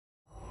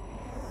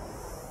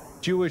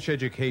Jewish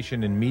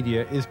Education in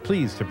Media is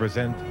pleased to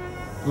present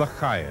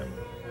L'Chaim,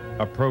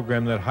 a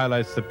program that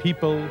highlights the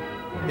people,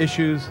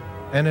 issues,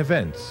 and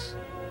events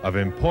of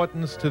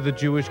importance to the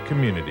Jewish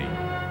community.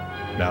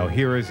 Now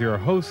here is your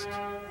host,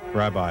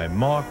 Rabbi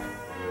Mark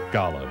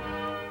Golub.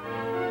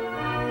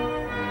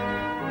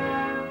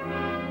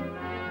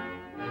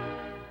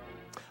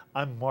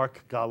 I'm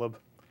Mark Golub,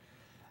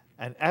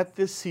 and at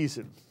this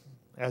season,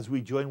 as we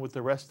join with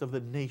the rest of the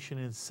nation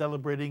in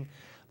celebrating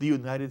the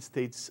United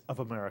States of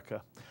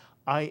America,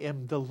 I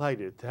am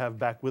delighted to have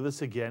back with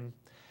us again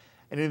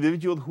an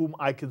individual whom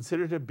I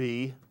consider to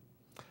be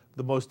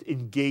the most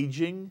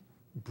engaging,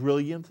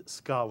 brilliant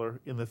scholar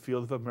in the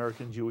field of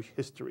American Jewish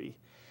history.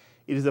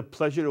 It is a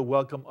pleasure to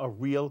welcome a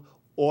real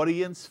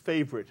audience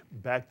favorite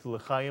back to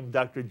L'Chaim,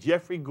 Dr.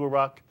 Jeffrey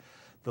Gurock,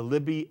 the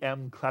Libby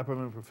M.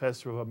 Clapperman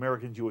Professor of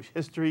American Jewish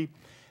History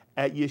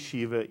at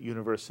Yeshiva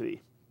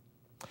University.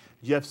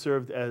 Jeff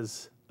served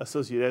as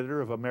Associate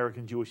Editor of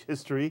American Jewish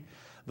History,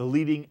 the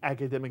leading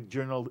academic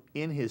journal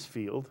in his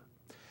field,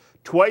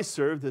 twice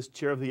served as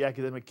Chair of the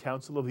Academic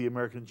Council of the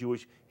American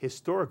Jewish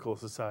Historical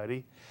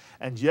Society,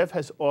 and Jeff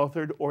has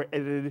authored or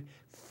edited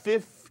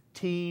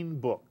 15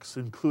 books,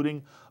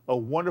 including a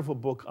wonderful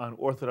book on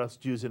Orthodox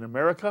Jews in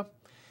America,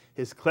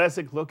 his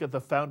classic look at the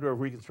founder of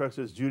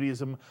Reconstructionist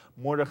Judaism,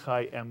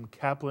 Mordechai M.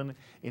 Kaplan,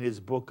 in his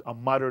book A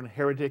Modern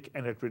Heretic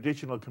and a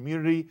Traditional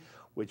Community,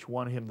 which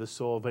won him the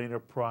Saul Vayner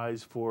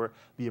Prize for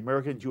the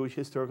American Jewish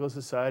Historical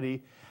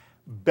Society,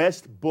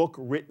 best book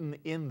written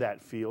in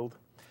that field,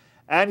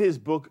 and his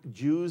book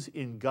Jews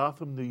in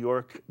Gotham, New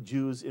York,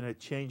 Jews in a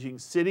Changing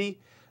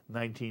City,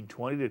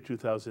 1920 to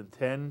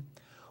 2010,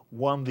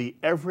 won the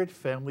Everett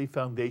Family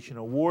Foundation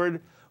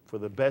Award for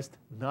the best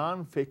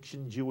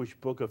nonfiction Jewish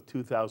book of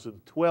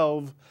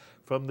 2012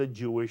 from the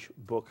Jewish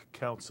Book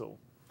Council.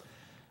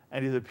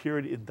 And he's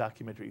appeared in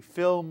documentary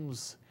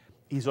films.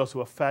 He's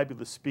also a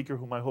fabulous speaker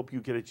whom I hope you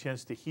get a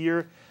chance to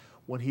hear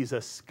when he's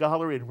a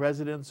scholar in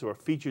residence or a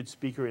featured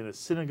speaker in a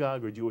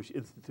synagogue or Jewish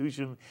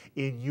institution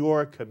in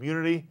your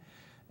community.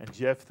 And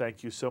Jeff,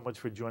 thank you so much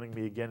for joining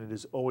me again. It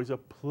is always a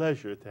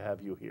pleasure to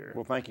have you here.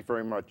 Well, thank you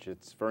very much.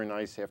 It's very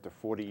nice after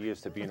 40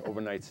 years to be an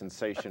overnight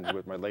sensation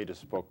with my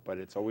latest book, but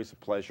it's always a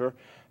pleasure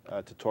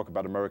to talk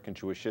about American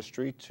Jewish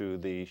history to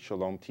the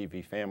Shalom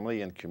TV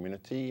family and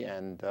community,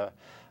 and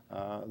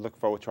look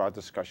forward to our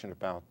discussion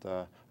about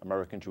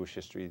American Jewish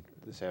history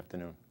this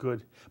afternoon.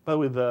 Good. By the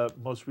way, the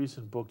most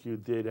recent book you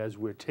did as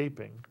we're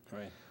taping,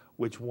 right,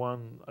 which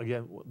won,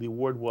 again, the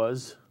award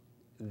was?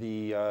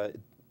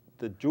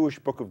 The Jewish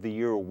Book of the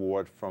Year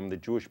Award from the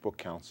Jewish Book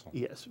Council.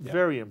 Yes, yeah.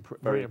 very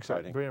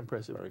exciting. Very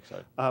impressive. Very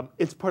exciting.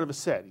 It's part of a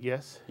set,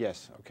 yes?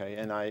 Yes, okay.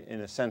 And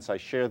in a sense, I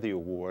share the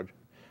award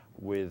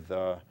with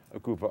a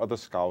group of other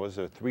scholars.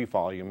 There are 3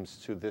 volumes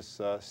to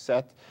this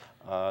set,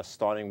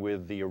 starting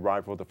with the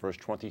arrival of the first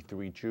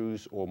 23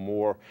 Jews or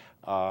more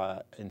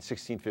in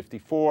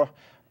 1654,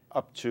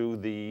 up to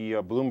the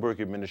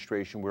Bloomberg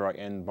administration, where I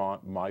end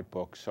my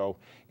book. So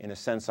in a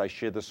sense, I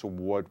share this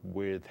award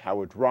with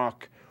Howard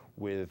Rock,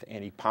 with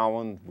Annie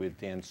Pollin, with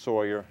Dan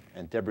Sawyer,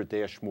 and Deborah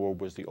Dashmore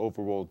was the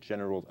overall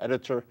general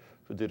editor,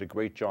 who did a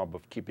great job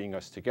of keeping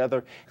us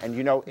together. And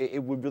you know,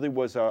 it really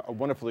was a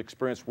wonderful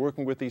experience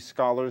working with these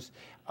scholars.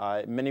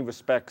 In many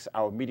respects,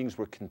 our meetings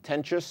were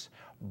contentious,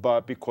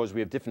 but because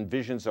we have different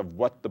visions of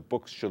what the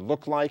books should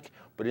look like.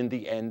 But in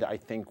the end, I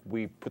think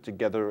we put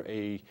together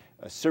a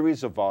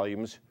series of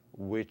volumes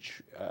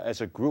which,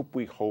 as a group,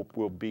 we hope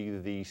will be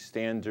the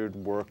standard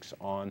works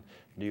on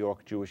New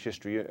York Jewish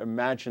history.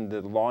 Imagine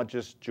the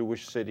largest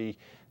Jewish city,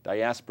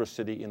 diaspora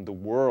city in the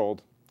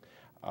world,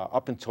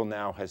 up until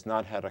now, has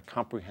not had a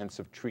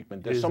comprehensive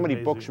treatment. There's so many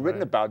books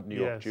written about New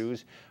York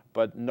Jews,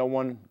 but no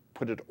one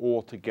put it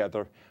all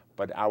together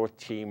but our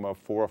team of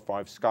 4 or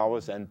 5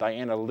 scholars. And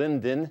Diana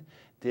Linden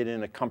did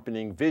an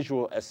accompanying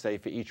visual essay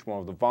for each one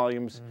of the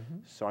volumes. Mm-hmm.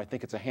 So I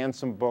think it's a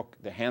handsome book,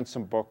 they're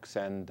handsome books,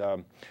 and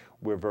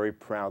we're very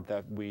proud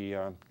that we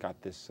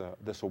got this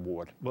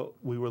award. Well,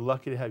 we were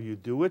lucky to have you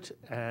do it,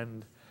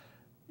 and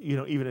you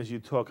know, even as you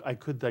talk, I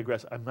could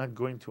digress. I'm not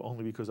going to,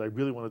 only because I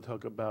really want to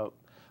talk about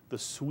the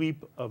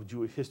sweep of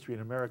Jewish history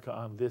in America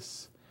on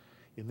this,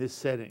 in this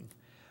setting.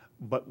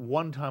 But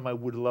one time I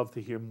would love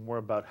to hear more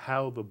about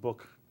how the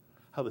book,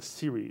 how the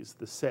series,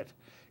 the set,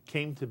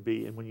 came to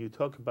be. And when you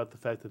talk about the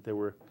fact that there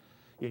were,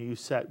 you know, you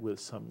sat with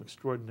some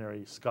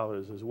extraordinary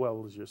scholars as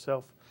well as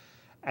yourself,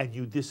 and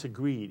you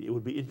disagreed, it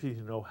would be interesting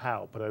to know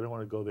how, but I don't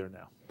want to go there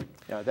now.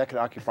 Yeah, that could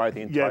occupy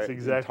the entire,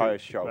 the entire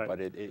show, right.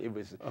 But it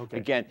was, okay.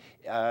 Again,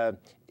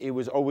 it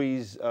was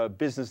always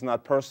business,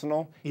 not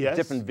personal. Yes,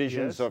 different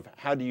visions of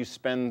how do you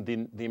spend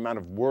the amount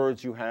of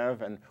words you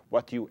have and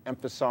what do you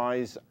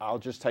emphasize. I'll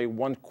just tell you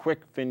one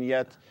quick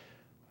vignette.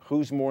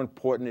 Who's more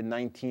important in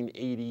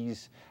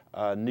 1980s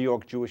New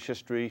York Jewish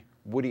history,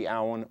 Woody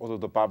Allen or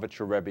the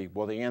Lubavitcher Rebbe?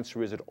 Well, the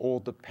answer is it all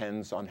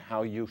depends on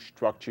how you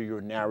structure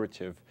your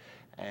narrative.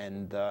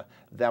 And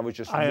that was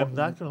just... I am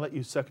not going to let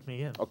you suck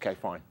me in. Okay,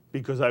 fine.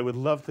 Because I would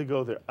love to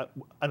go there.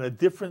 On at a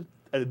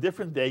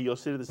different day, you'll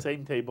sit at the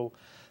same table.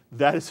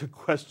 That is a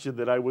question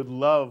that I would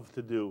love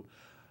to do.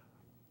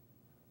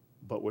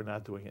 but we're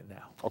not doing it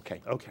now.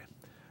 Okay. Okay.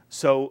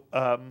 So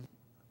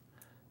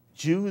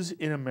Jews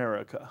in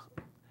America,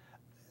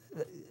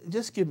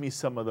 just give me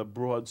some of the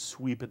broad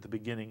sweep at the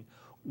beginning.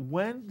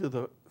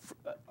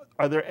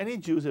 Are there any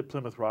Jews at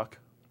Plymouth Rock?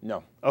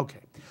 No.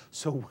 Okay.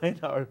 So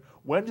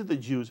when did the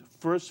Jews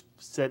first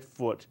set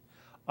foot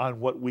on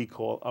what we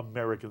call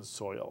American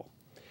soil?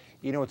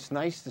 You know, it's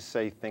nice to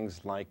say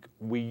things like,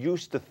 we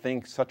used to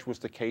think such was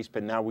the case,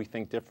 but now we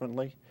think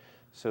differently.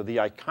 So the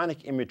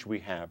iconic image we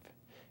have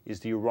is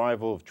the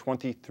arrival of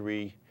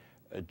 23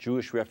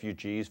 Jewish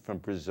refugees from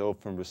Brazil,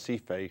 from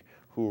Recife,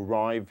 who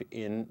arrived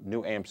in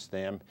New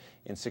Amsterdam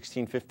in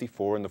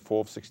 1654, in the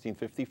fall of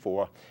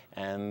 1654.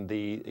 And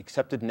the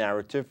accepted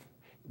narrative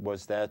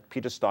was that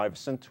Peter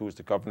Stuyvesant, who was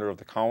the governor of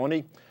the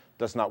colony,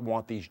 does not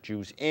want these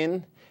Jews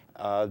in.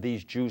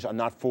 These Jews are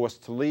not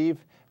forced to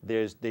leave.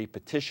 They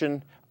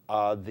petition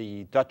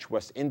the Dutch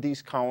West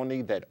Indies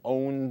colony that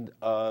owned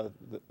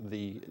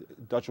the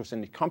Dutch West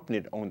Indies Company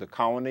that owned the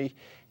colony,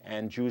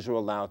 and Jews are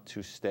allowed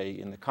to stay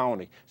in the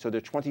colony. So there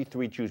are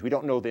 23 Jews. We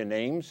don't know their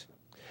names.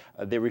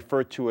 They're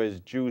referred to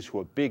as Jews who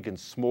are big and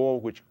small,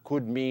 which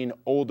could mean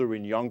older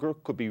and younger,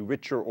 could be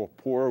richer or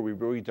poorer. We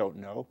really don't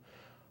know.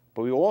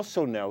 But we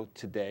also know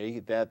today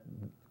that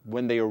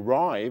when they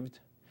arrived,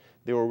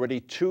 there were already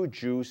two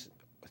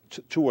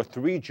or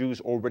three Jews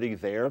already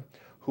there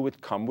who had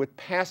come with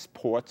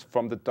passports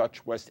from the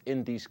Dutch West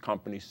Indies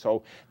Company.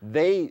 So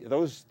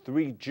those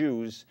three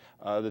Jews,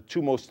 the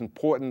two most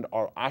important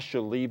are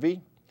Asher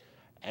Levy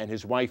and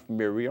his wife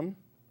Miriam,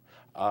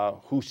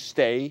 who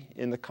stay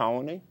in the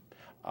colony,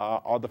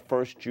 are the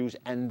first Jews,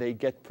 and they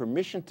get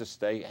permission to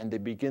stay, and they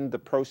begin the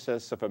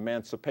process of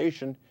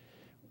emancipation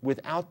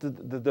without the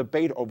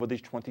debate over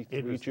these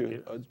 23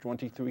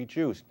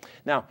 Jews.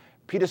 Now,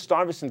 Peter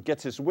Stuyvesant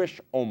gets his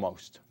wish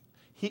almost.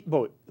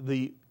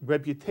 The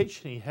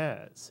reputation he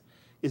has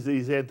is that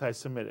he's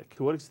anti-Semitic.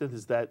 To what extent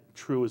is that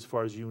true as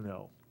far as you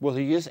know? Well,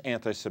 he is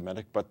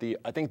anti-Semitic, but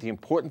I think the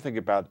important thing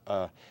about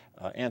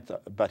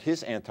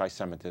his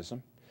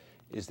anti-Semitism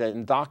is that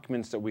in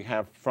documents that we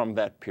have from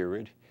that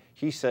period,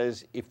 he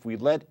says if we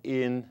let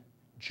in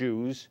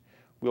Jews,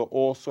 we'll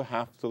also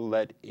have to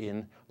let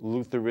in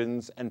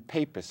Lutherans and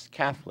Papists,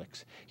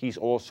 Catholics. He's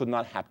also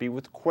not happy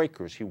with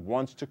Quakers. He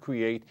wants to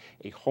create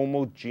a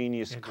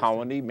homogeneous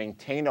colony,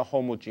 maintain a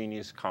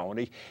homogeneous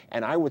colony.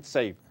 And I would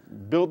say,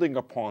 building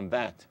upon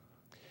that,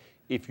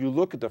 if you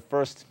look at the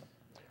first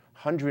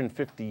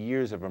 150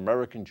 years of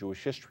American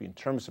Jewish history in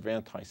terms of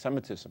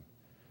anti-Semitism,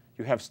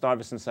 you have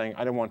Stuyvesant saying,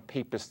 I don't want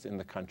Papists in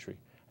the country,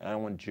 and I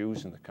don't want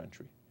Jews in the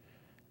country.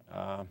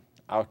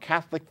 Our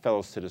Catholic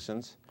fellow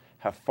citizens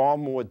have far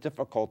more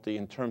difficulty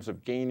in terms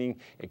of gaining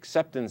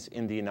acceptance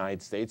in the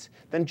United States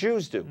than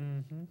Jews do.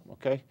 Mm-hmm.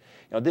 Okay?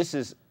 Now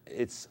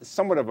it's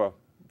somewhat of a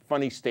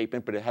funny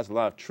statement, but it has a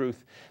lot of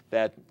truth,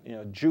 that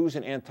Jews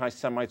and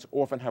anti-Semites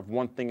often have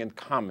one thing in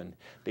common.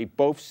 They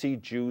both see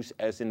Jews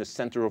as in the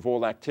center of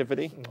all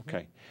activity. Mm-hmm.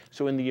 Okay.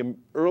 So in the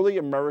early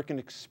American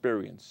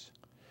experience,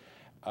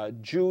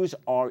 Jews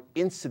are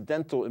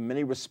incidental in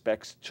many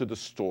respects to the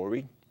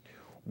story.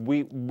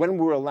 When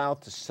we're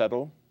allowed to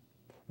settle,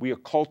 we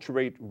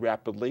acculturate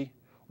rapidly,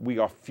 we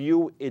are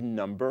few in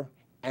number,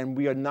 and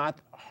we are not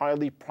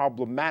highly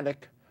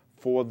problematic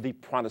for the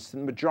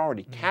Protestant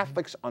majority. Mm-hmm.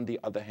 Catholics, on the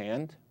other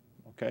hand,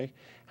 okay,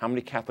 how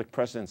many Catholic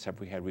presidents have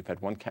we had? We've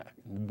had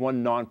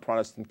one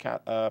non-Protestant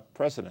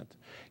president.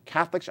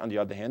 Catholics, on the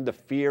other hand, the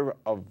fear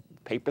of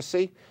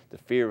papacy, the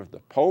fear of the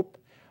Pope,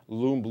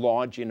 loomed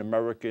large in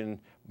American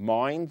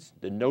minds.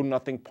 The Know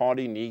Nothing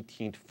Party in the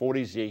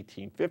 1840s, the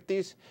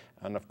 1850s,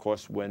 and of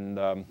course when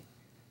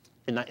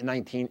in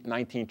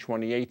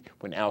 1928,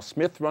 when Al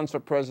Smith runs for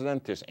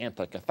president, there's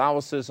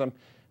anti-Catholicism.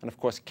 And of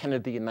course,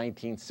 Kennedy in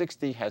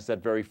 1960 has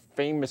that very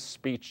famous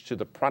speech to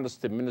the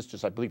Protestant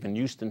ministers, I believe in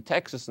Houston,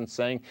 Texas, and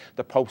saying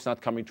the Pope's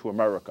not coming to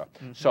America.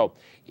 Mm-hmm. So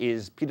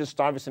is Peter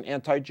Stuyvesant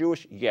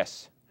anti-Jewish?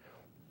 Yes.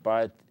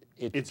 But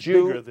it's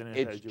bigger than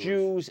anti-Jewish. It's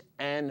Jews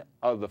and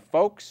other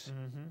folks.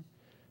 Mm-hmm.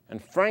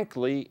 And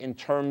frankly, in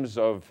terms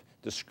of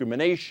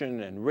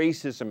discrimination and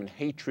racism and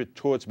hatred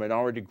towards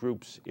minority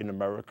groups in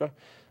America,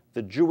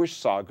 the Jewish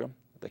saga,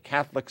 the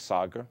Catholic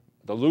saga,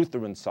 the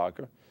Lutheran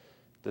saga,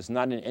 does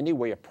not in any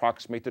way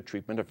approximate the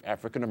treatment of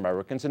African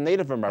Americans and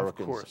Native Americans.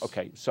 Of course.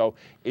 Okay, so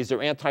is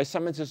there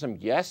anti-Semitism?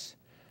 Yes,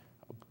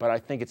 but I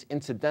think it's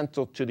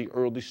incidental to the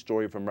early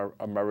story of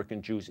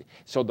American Jews.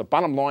 So the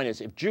bottom line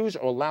is, if Jews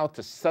are allowed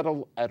to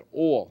settle at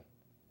all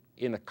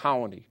in a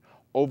colony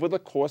over the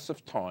course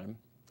of time,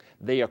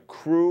 they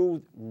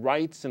accrue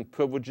rights and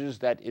privileges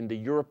that in the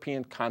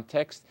European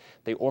context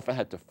they often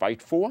had to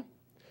fight for.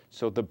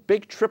 So the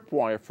big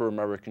tripwire for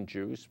American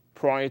Jews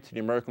prior to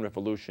the American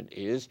Revolution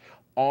is,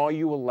 are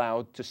you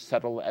allowed to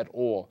settle at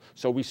all?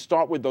 So we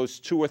start with those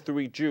 2 or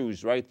 3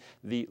 Jews, right?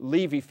 The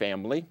Levy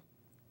family,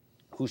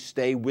 who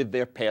stay with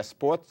their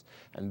passports,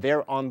 and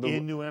they're on the...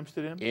 In New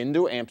Amsterdam? In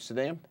New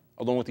Amsterdam,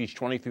 along with these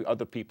 23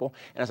 other people.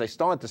 And as I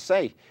started to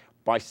say,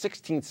 by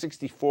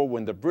 1664,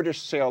 when the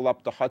British sail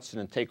up the Hudson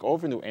and take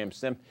over New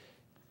Amsterdam,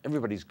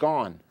 everybody's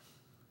gone.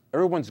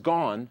 Everyone's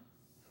gone,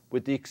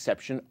 with the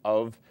exception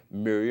of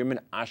Miriam and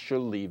Asher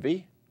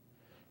Levy.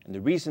 And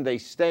the reason they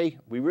stay,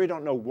 we really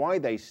don't know why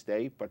they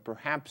stay, but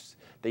perhaps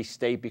they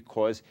stay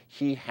because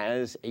he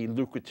has a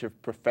lucrative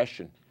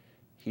profession.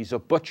 He's a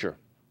butcher,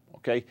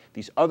 okay?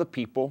 These other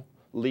people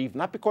leave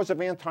not because of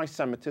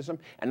anti-Semitism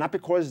and not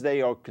because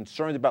they are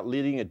concerned about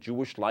leading a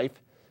Jewish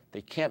life.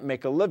 They can't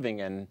make a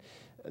living, and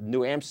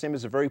New Amsterdam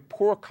is a very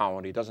poor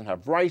colony. It doesn't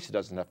have rice, it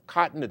doesn't have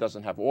cotton, it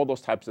doesn't have all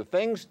those types of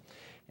things,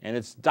 and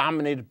it's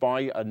dominated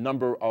by a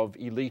number of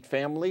elite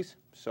families.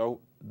 So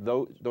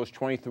those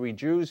 23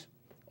 Jews,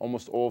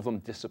 almost all of them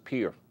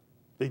disappear.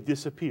 They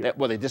disappear.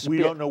 Well, they disappear.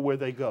 We don't know where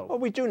they go. Well,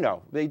 we do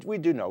know. We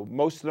do know.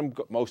 Most of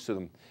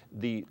them.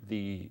 The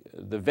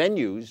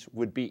venues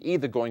would be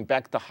either going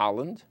back to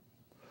Holland,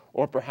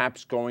 or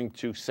perhaps going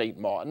to St.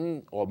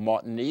 Martin or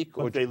Martinique.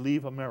 But they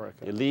leave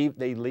America.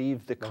 They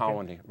leave the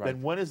colony. Right.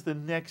 Then when is the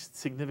next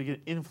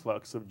significant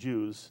influx of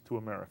Jews to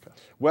America?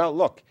 Well,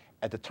 look,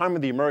 at the time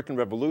of the American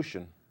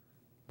Revolution,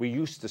 we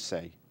used to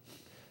say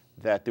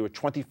that there were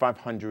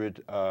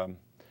 2,500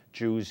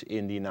 Jews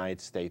in the United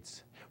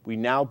States. We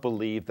now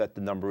believe that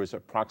the number is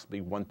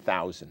approximately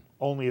 1,000.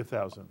 Only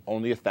 1,000.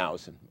 Only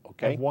 1,000.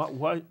 Okay. And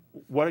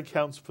what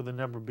accounts for the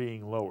number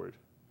being lowered?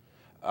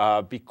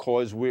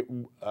 Because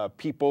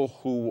people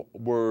who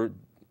were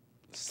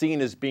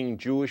seen as being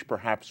Jewish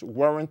perhaps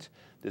weren't.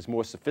 There's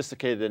more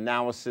sophisticated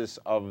analysis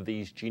of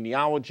these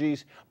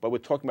genealogies, but we're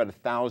talking about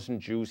 1,000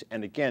 Jews,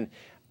 and again,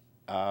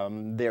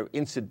 they're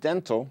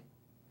incidental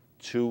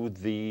to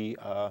the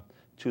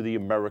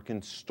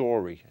American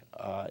story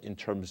in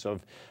terms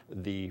of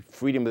the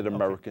freedom that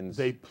Americans.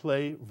 They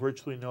play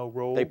virtually no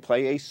role. They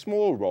play a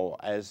small role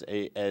as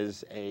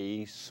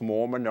a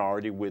small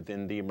minority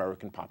within the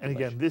American population.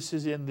 And again, this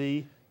is in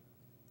the.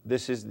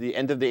 This is the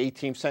end of the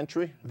 18th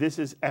century. This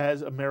is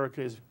as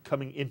America is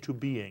coming into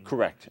being.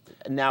 Correct.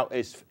 Now,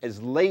 as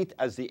late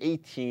as the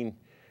 1820s,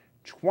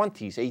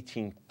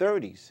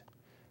 1830s,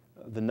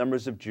 the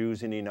numbers of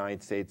Jews in the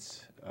United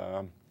States,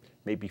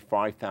 maybe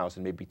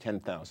 5,000, maybe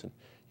 10,000.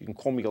 You can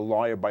call me a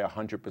liar by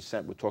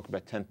 100%. We're talking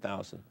about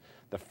 10,000.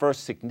 The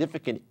first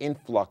significant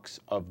influx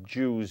of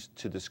Jews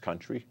to this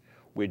country,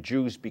 where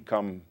Jews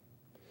become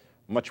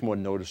much more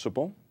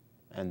noticeable,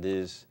 and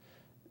there's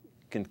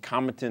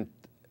concomitant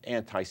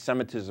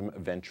anti-Semitism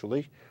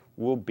eventually,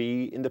 will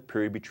be in the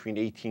period between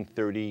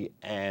 1830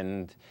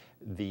 and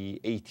the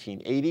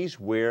 1880s,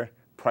 where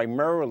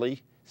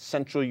primarily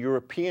Central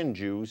European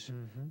Jews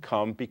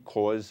come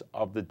because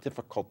of the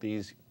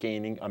difficulties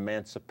gaining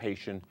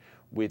emancipation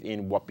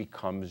within what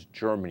becomes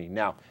Germany.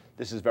 Now,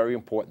 this is very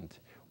important.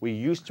 We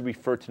used to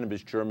refer to them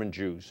as German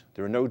Jews.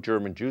 There are no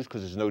German Jews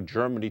because there's no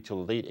Germany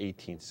till the late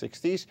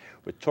 1860s.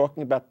 We're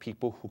talking about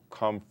people who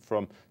come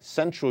from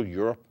Central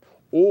Europe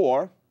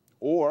or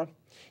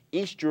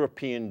East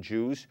European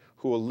Jews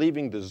who are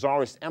leaving the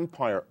Tsarist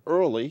Empire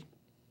early,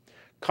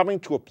 coming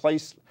to a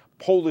place,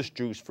 Polish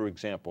Jews, for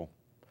example,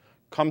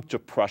 come to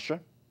Prussia,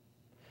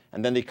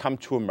 and then they come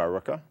to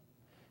America,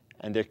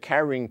 and they're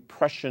carrying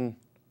Prussian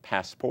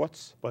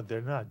passports. But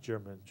they're not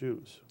German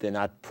Jews. They're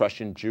not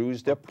Prussian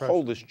Jews, they're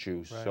Polish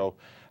Jews. Right. So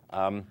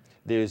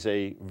there's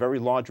a very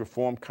large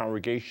Reformed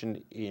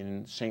congregation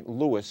in St.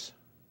 Louis,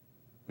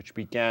 which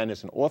began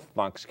as an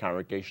Orthodox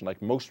congregation,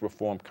 like most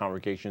Reformed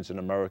congregations in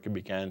America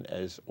began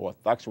as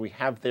Orthodox. We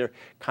have their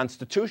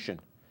constitution,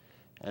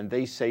 and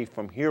they say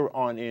from here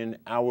on in,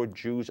 our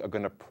Jews are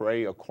going to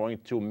pray according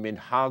to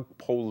Minhag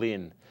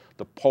Polin,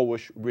 the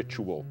Polish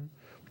ritual,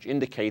 which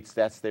indicates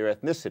that's their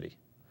ethnicity.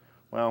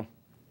 Well,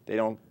 they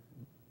don't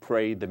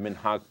pray the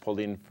Minhag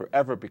Polin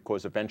forever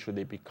because eventually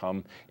they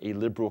become a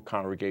liberal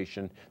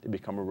congregation, they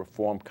become a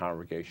Reformed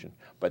congregation.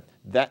 But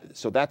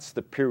so that's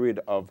the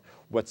period of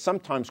what's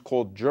sometimes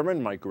called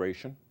German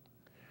migration,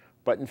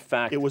 but in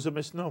fact... It was a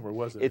misnomer,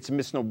 wasn't it? It's a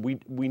misnomer.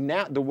 We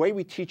now, the way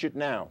we teach it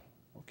now,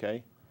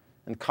 okay,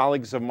 and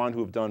colleagues of mine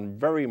who have done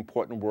very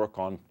important work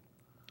on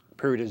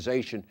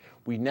periodization,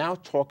 we now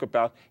talk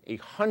about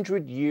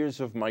 100 years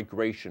of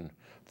migration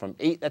from,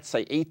 let's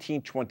say,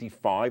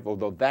 1825,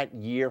 although that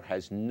year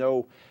has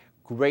no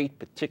great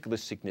particular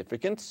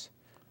significance,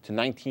 to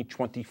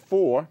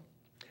 1924,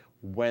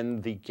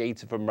 when the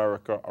gates of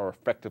America are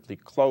effectively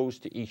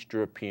closed to East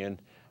European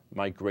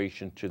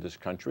migration to this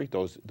country,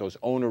 those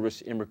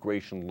onerous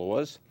immigration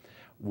laws,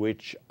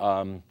 which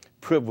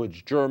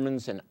privilege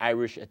Germans and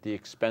Irish at the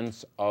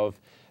expense of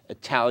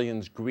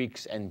Italians,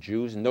 Greeks, and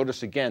Jews. And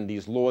notice again,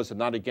 these laws are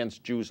not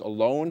against Jews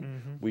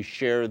alone. We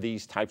share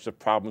these types of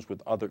problems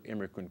with other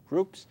immigrant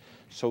groups,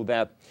 so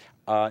that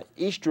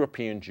East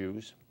European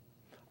Jews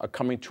are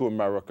coming to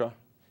America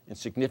in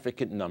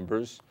significant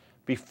numbers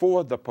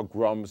before the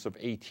pogroms of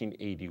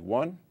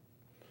 1881.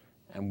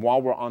 And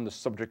while we're on the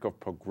subject of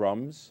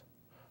pogroms,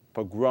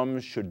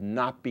 pogroms should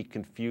not be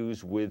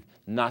confused with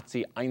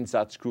Nazi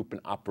Einsatzgruppen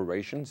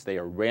operations. They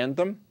are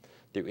random,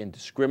 they're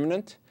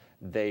indiscriminate,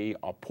 they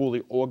are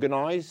poorly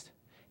organized,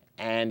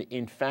 and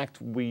in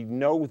fact, we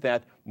know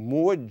that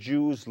more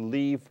Jews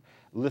leave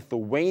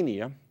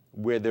Lithuania,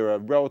 where there are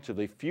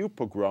relatively few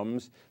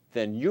pogroms,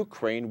 than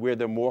Ukraine, where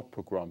there are more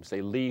pogroms.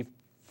 They leave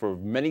for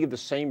many of the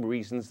same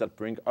reasons that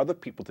bring other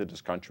people to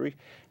this country,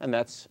 and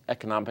that's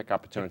economic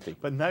opportunity.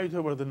 But now you're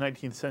talking about the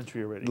 19th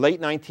century already.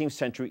 Late 19th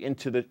century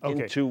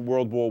into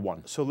World War I.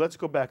 So let's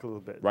go back a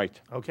little bit.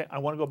 Right. Okay, I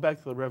want to go back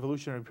to the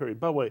Revolutionary period.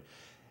 By the way,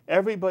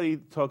 everybody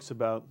talks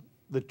about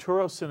the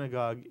Touro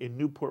Synagogue in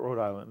Newport, Rhode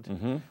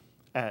Island,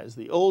 as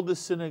the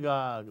oldest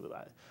synagogue.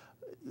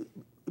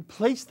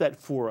 Place that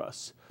for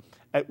us.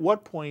 At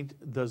what point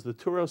does the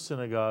Touro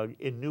Synagogue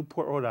in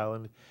Newport, Rhode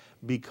Island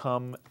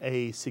become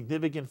a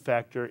significant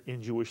factor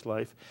in Jewish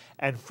life?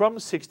 And from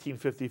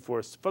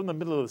 1654, from the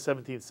middle of the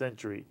 17th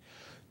century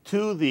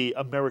to the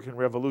American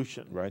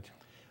Revolution, Right.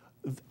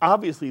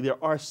 obviously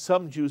there are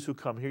some Jews who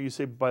come here. You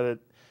say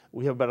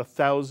we have about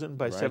 1,000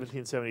 by Right.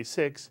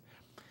 1776.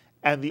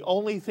 And the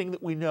only thing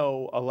that we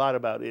know a lot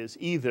about is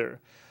either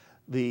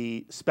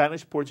the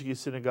Spanish-Portuguese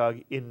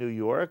synagogue in New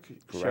York,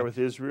 share with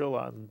Israel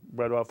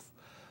right off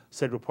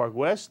Central Park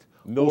West.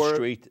 Mill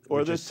Street,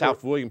 which the is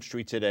South William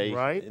Street today,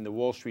 Right. in the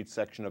Wall Street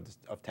section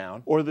of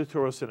town. Or the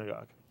Touro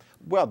Synagogue.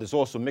 Well, there's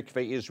also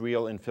Mikveh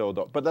Israel in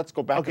Philadelphia. But let's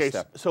go back a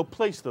step. So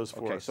place those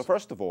for us. So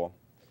first of all,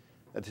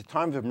 at the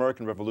time of the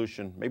American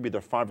Revolution, maybe there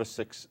are 5 or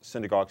 6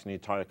 synagogues in the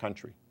entire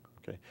country,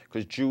 okay?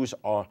 Because Jews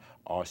are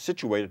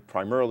situated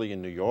primarily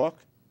in New York,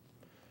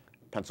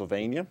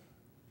 Pennsylvania,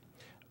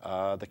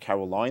 the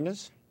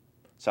Carolinas,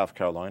 South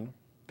Carolina,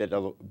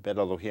 Bet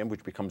Elohim,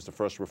 which becomes the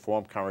first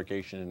Reformed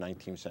congregation in the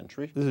 19th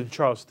century. This is in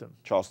Charleston.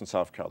 Charleston,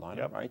 South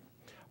Carolina, Yep. right?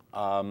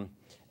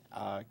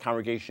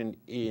 Congregation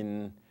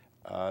in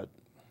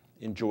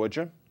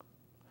Georgia.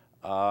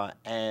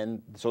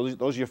 And so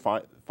those are your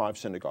five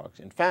synagogues.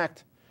 In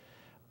fact,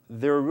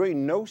 there are really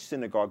no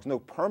synagogues, no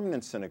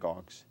permanent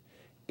synagogues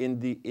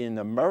in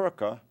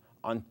America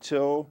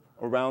until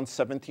around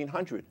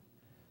 1700.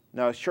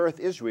 Now, Shereth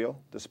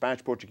Israel, the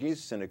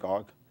Spanish-Portuguese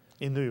synagogue,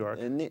 In New York.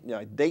 and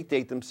they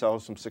date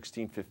themselves from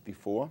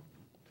 1654.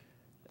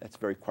 That's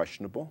very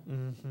questionable.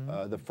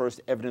 The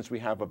first evidence we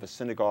have of a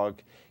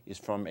synagogue is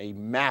from a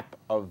map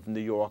of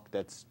New York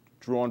that's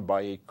drawn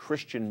by a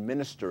Christian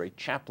minister, a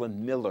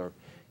Chaplain Miller,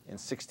 in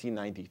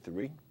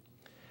 1693.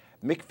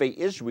 Mikveh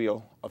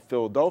Israel of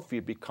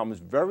Philadelphia becomes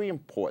very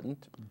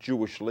important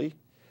Jewishly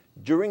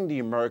during the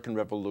American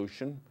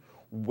Revolution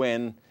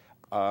when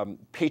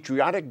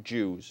patriotic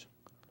Jews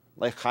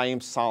like Chaim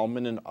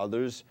Salomon and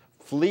others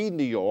flee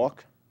New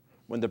York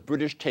when the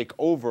British take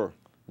over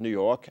New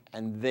York,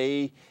 and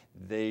they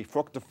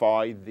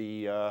fructify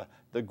the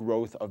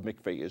growth of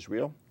Mikveh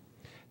Israel.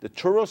 The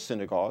Touro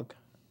Synagogue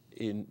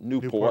in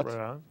Newport Rhode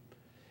Island.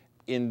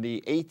 in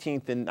the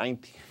 18th and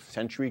 19th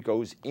century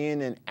goes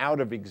in and out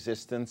of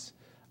existence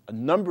a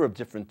number of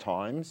different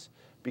times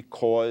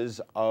because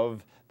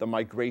of the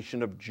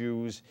migration of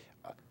Jews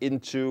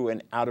into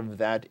and out of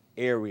that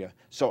area.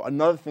 So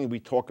another thing we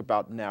talk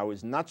about now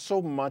is not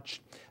so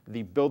much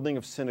the building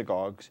of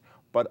synagogues,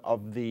 but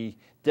of the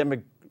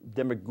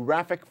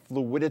demographic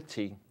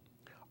fluidity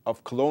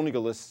of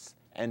colonialists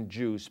and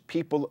Jews.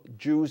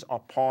 Jews are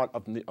part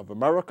of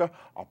America,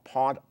 are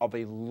part of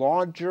a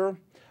larger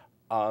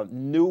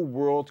New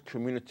World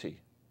community.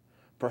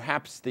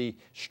 Perhaps the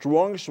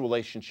strongest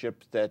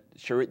relationship that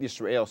Shereth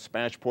Israel,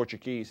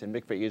 Spanish-Portuguese, and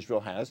Mikveh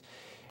Israel has,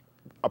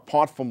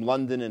 apart from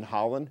London and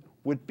Holland,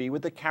 would be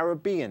with the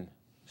Caribbean.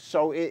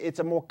 So it's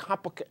a more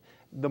complicated,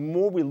 the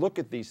more we look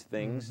at these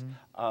things,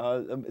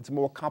 it's a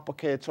more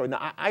complicated story.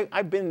 Now,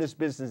 I've been in this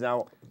business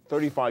now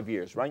 35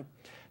 years, right?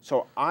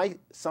 So I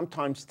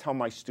sometimes tell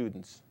my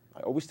students,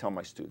 I always tell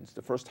my students,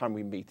 the first time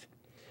we meet,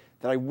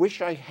 that I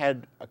wish I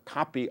had a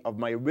copy of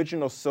my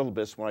original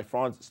syllabus when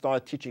I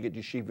started teaching at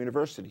Yeshiva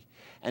University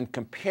and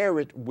compare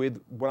it with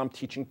what I'm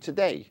teaching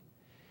today.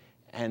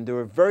 And there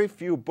are very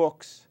few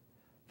books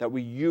that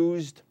we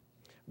used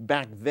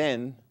back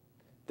then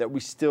that we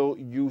still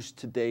use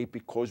today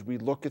because we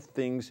look at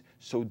things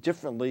so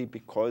differently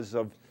because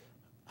of,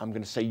 I'm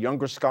going to say,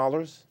 younger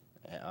scholars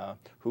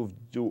who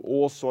do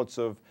all sorts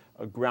of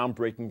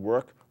groundbreaking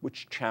work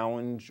which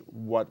challenge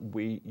what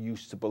we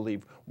used to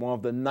believe. One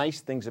of the nice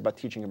things about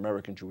teaching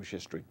American Jewish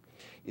history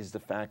is the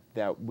fact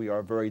that we are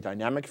a very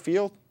dynamic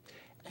field,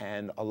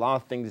 and a lot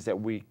of things that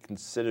we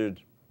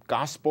considered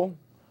gospel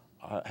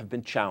have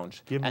been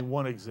challenged. Give me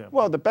one example.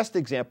 Well, the best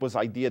example is the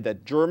idea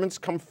that Germans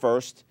come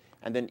first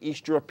and then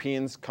East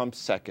Europeans come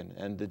second.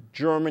 And the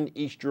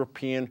German-East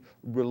European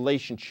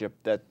relationship,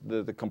 that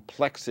the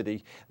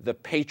complexity, the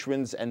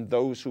patrons and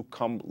those who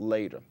come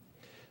later.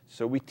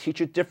 So we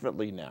teach it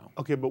differently now.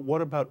 Okay, but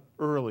what about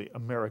early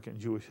American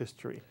Jewish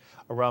history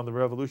around the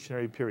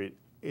Revolutionary period?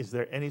 Is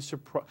there any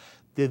surprise?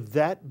 Did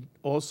that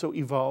also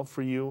evolve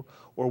for you?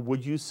 Or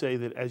would you say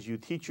that as you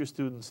teach your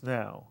students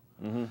now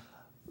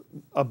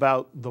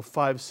about the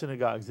 5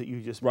 synagogues that you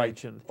just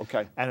mentioned,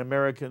 and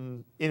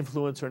American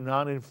influence or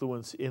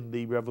non-influence in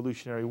the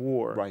Revolutionary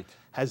War,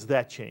 has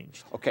that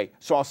changed? Okay,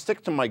 so I'll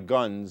stick to my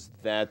guns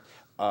that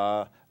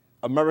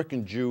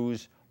American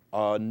Jews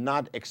are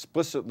not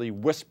explicitly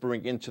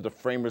whispering into the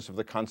framers of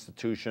the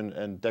Constitution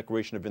and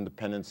Declaration of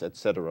Independence, et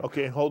cetera.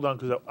 Okay, hold on,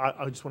 because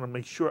I just want to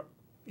make sure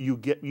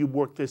you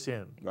work this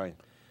in. Right.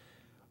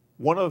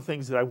 One of the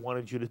things that I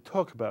wanted you to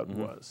talk about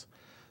was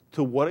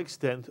to what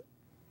extent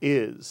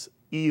is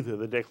either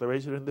the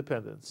Declaration of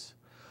Independence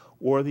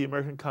or the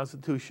American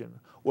Constitution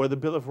or the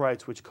Bill of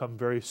Rights, which come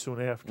very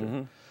soon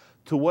after,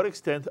 to what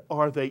extent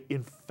are they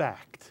in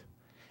fact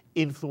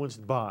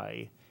influenced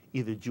by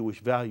either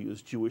Jewish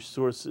values, Jewish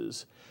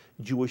sources,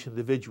 Jewish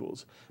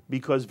individuals?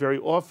 Because very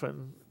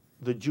often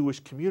the Jewish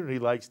community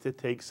likes to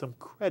take some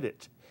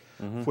credit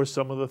for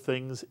some of the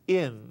things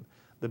in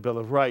the Bill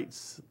of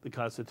Rights, the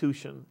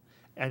Constitution,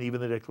 and even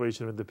the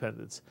Declaration of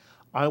Independence.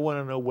 I want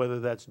to know whether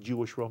that's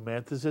Jewish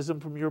romanticism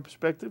from your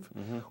perspective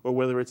or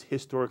whether it's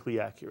historically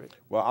accurate.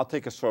 Well, I'll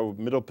take a sort of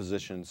middle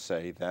position and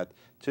say that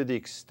to the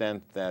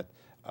extent that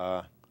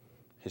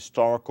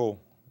historical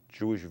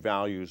Jewish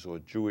values or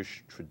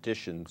Jewish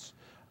traditions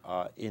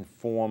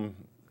inform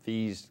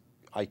these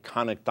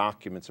iconic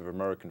documents of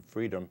American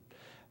freedom,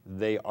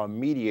 they are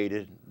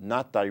mediated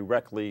not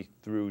directly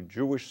through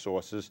Jewish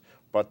sources,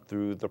 but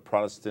through the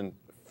Protestant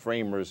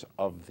framers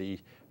of the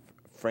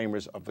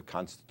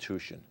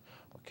Constitution.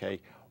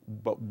 Okay,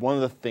 but one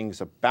of the things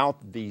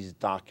about these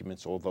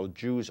documents, although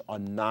Jews are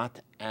not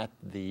at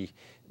the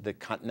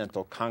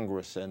Continental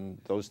Congress and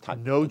those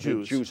types,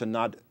 Jews are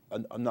not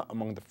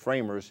among the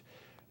framers.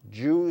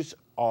 Jews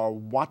are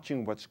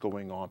watching what's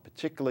going on,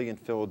 particularly in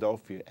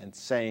Philadelphia, and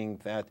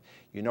saying that,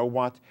 you know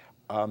what,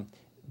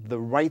 the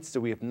rights that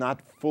we have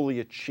not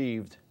fully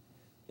achieved,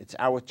 it's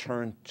our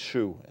turn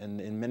too. And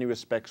in many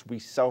respects, we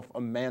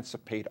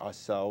self-emancipate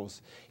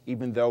ourselves,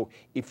 even though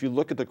if you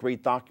look at the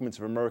great documents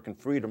of American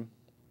freedom,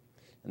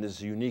 and this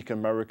is a unique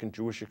American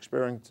Jewish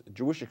experience,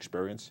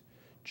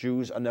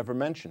 Jews are never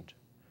mentioned.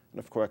 And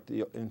of course,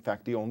 in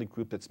fact, the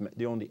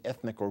only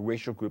ethnic or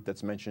racial group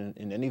that's mentioned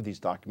in any of these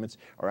documents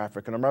are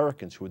African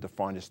Americans, who are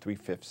defined as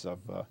 3/5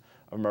 of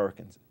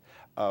Americans,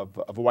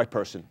 of a white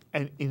person.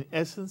 And in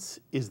essence,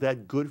 is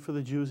that good for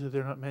the Jews that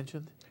they're not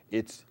mentioned?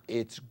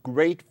 It's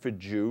great for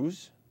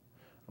Jews.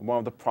 And one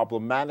of the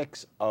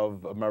problematics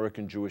of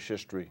American Jewish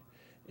history,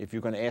 if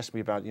you're going to ask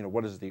me about,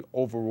 what is the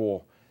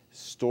overall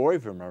story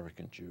of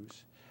American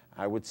Jews,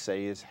 I would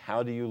say is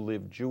how do you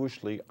live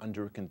Jewishly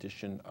under a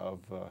condition of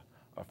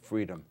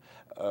freedom?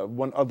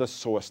 One other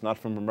source, not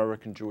from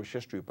American Jewish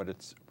history, but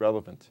it's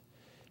relevant.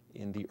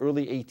 In the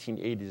early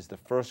 1880s, the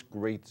first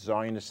great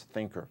Zionist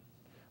thinker,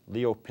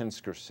 Leo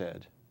Pinsker,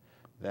 said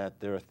that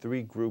there are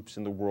 3 groups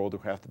in the world who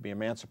have to be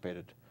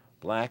emancipated: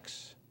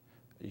 blacks,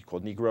 he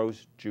called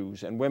Negroes,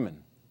 Jews, and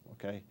women.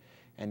 Okay?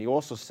 And he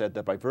also said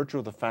that by virtue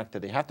of the fact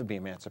that they have to be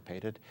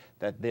emancipated,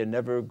 that they're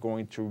never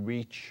going to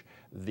reach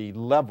the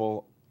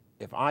level.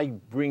 If I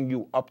bring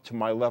you up to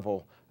my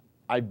level,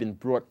 I've been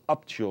brought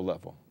up to your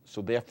level.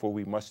 So therefore,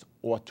 we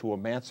ought to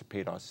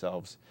emancipate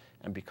ourselves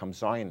and become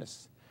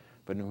Zionists.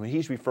 But when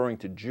he's referring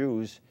to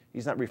Jews,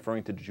 he's not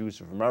referring to the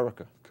Jews of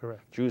America.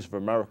 Correct. Jews of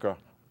America.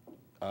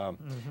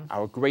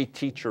 Our great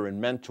teacher and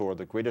mentor,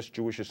 the greatest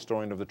Jewish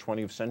historian of the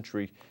 20th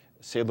century,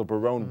 Sela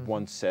Baron,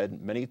 once said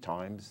many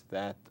times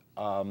that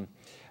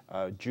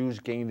Jews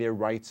gain their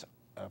rights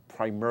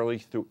primarily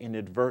through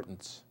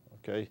inadvertence.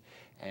 Okay,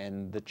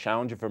 and the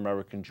challenge of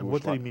American Jewish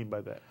life. What did he mean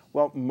by that?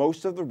 Well,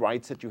 most of the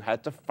rights that you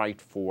had to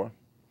fight for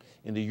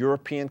in the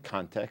European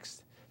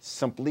context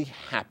simply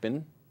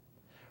happen,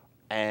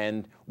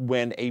 and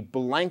when a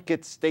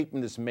blanket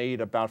statement is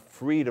made about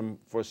freedom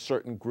for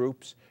certain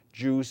groups,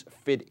 Jews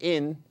fit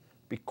in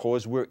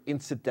because we're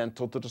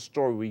incidental to the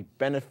story. We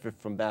benefit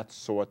from that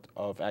sort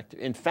of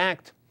activity. In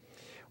fact,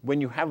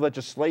 when you have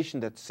legislation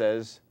that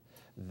says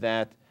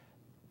that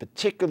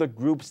particular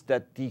groups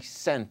that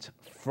dissent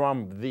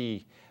from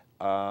the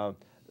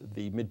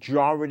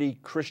majority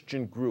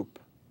Christian group,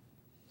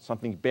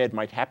 something bad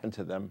might happen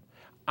to them,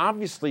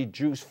 obviously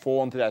Jews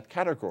fall into that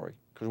category.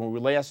 Because when we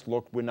last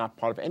looked, we're not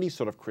part of any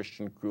sort of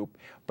Christian group,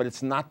 but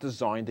it's not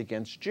designed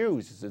against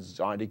Jews. It's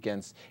designed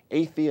against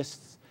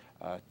atheists,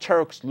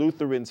 Turks,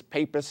 Lutherans,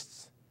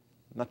 Papists.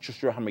 Not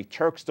sure how many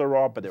Turks there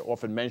are, but they're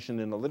often mentioned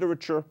in the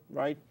literature,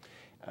 right?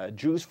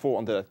 Jews fall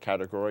under that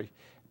category,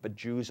 but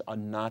Jews are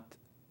not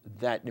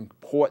that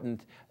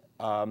important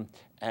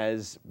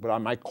as what I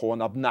might call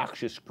an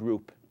obnoxious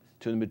group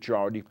to the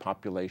majority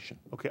population.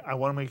 Okay, I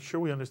want to make sure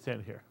we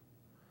understand here.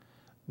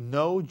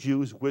 No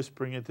Jews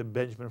whispering into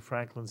Benjamin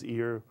Franklin's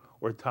ear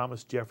or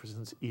Thomas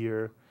Jefferson's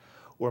ear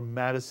or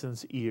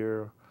Madison's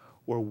ear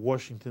or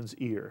Washington's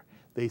ear.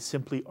 They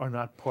simply are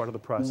not part of the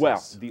process.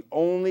 Well, the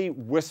only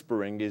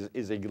whispering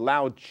is a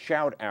loud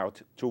shout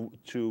out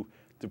to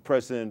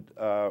President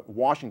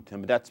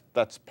Washington, but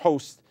that's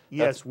post.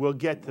 Yes, we'll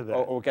get to that.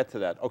 Oh, we'll get to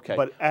that. Okay.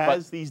 But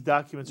as these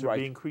documents are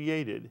being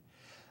created,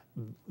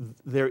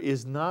 there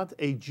is not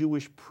a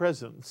Jewish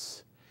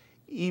presence,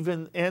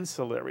 even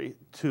ancillary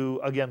to,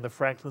 again, the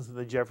Franklins and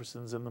the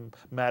Jeffersons and the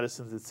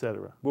Madisons,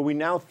 etc. Well, we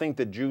now think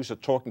that Jews are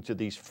talking to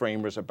these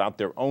framers about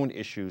their own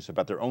issues,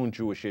 about their own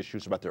Jewish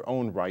issues, about their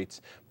own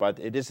rights, but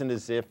it isn't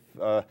as if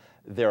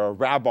there are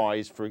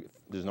rabbis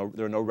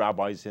there are no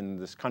rabbis in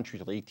this country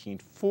till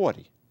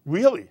 1840.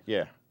 Really?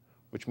 Yeah.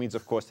 which means,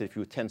 of course, that if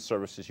you attend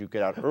services, you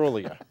get out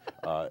earlier.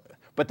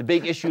 But the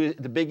big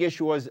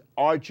issue was,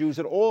 are Jews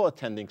at all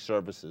attending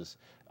services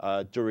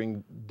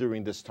during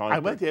this time?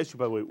 I'd like to ask you,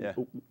 by the way,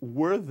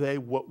 were they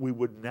what we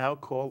would now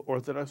call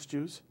Orthodox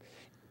Jews?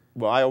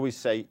 Well, I always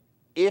say,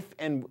 if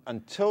and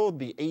until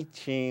the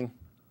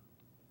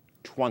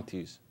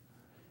 1820s,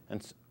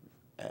 and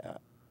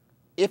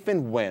if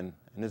and when,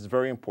 and it's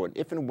very important,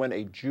 if and when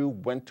a Jew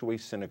went to a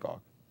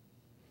synagogue,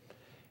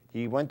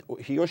 he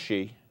or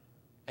she,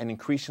 and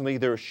increasingly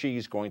there are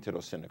she's going to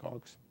those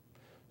synagogues.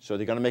 So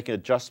they're going to make an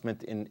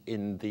adjustment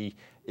in the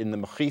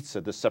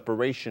mechitza, the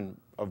separation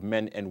of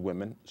men and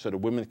women, so the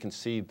women can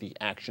see the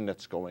action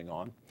that's going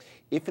on.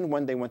 If and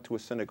when they went to a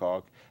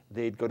synagogue,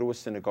 they'd go to a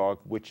synagogue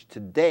which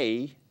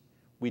today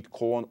we'd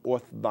call an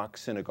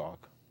Orthodox synagogue.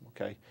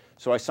 Okay,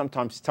 so I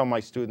sometimes tell my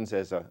students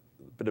as a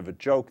bit of a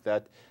joke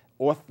that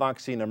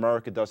Orthodoxy in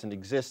America doesn't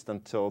exist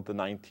until the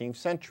 19th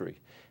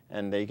century,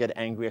 and they get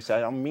angry. I say,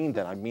 I don't mean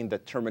that. I mean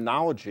that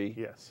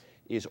terminology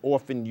is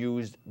often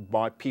used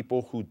by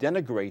people who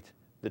denigrate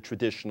the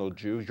traditional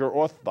Jews. You're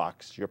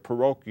Orthodox, you're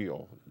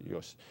parochial,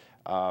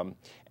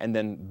 and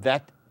then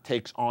that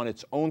takes on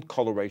its own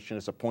coloration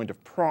as a point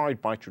of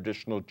pride by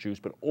traditional Jews.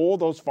 But all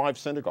those 5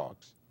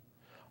 synagogues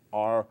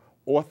are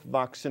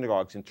Orthodox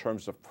synagogues in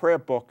terms of prayer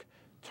book,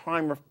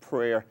 time of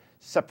prayer,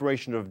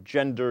 separation of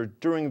gender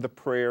during the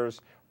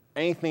prayers.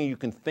 Anything you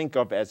can think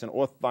of as an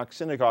Orthodox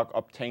synagogue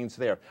obtains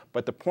there.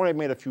 But the point I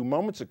made a few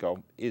moments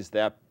ago is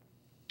that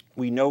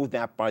we know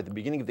that by the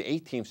beginning of the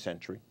 18th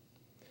century,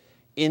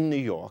 in New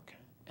York,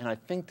 and I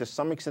think to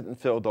some extent in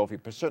Philadelphia,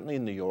 but certainly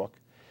in New York,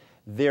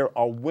 there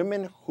are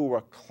women who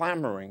are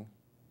clamoring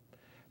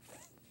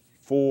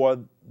for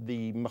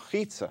the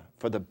mechitza,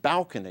 for the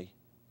balcony,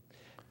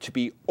 to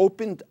be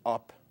opened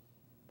up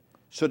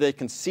so they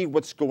can see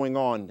what's going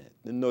on.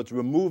 In other words,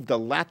 remove the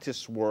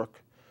lattice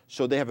work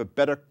so they have a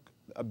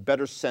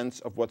better sense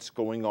of what's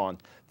going on.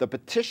 The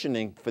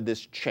petitioning for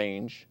this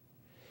change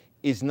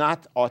is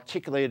not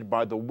articulated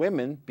by the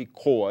women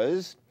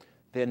because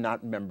they're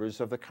not members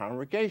of the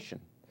congregation.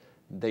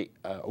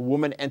 A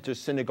woman enters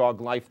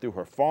synagogue life through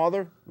her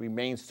father,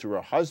 remains through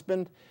her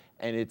husband,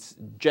 and it's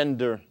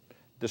gender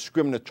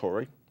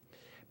discriminatory.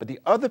 But the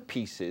other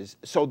piece is,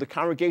 so the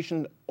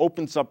congregation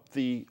opens up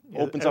the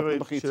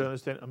mechitza. Should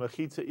understand, a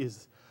mechitza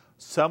is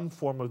some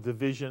form of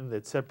division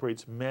that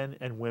separates men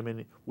and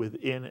women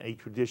within a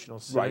traditional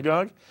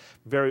synagogue. Right.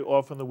 Very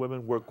often the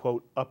women were,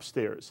 quote,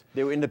 upstairs.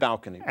 They were in the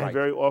balcony, and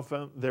very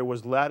often there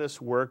was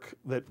lattice work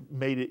that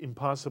made it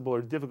impossible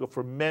or difficult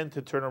for men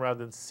to turn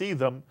around and see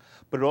them,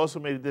 but it also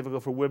made it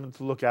difficult for women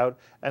to look out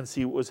and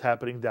see what was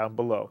happening down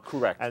below.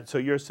 Correct. And so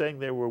you're saying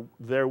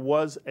there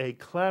was a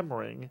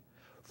clamoring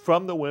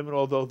from the women,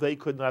 although they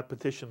could not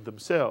petition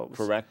themselves.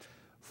 Correct.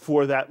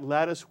 For that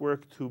lattice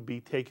work to be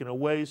taken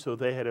away so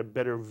they had a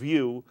better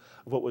view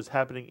of what was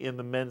happening in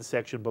the men's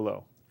section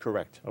below.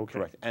 Correct. Okay.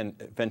 Correct. And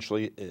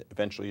eventually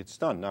it's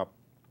done. Now,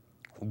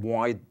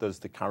 why does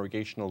the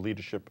congregational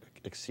leadership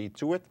accede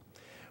to it?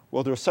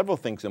 Well, there are several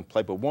things in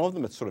play, but one of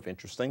them is sort of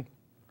interesting.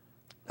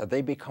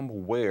 They become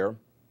aware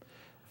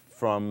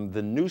from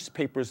the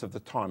newspapers of the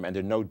time, and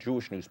there are no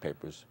Jewish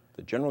newspapers,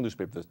 the general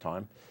newspaper of the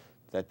time,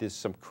 that there's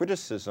some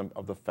criticism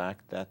of the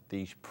fact that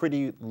these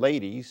pretty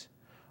ladies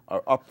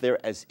are up there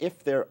as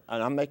if they're,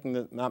 and I'm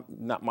making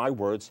not my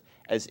words,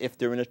 as if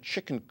they're in a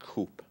chicken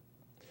coop.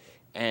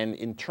 And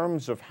in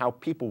terms of how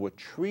people were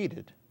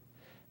treated,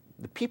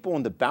 the people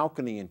on the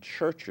balcony in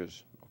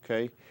churches,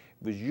 okay,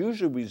 was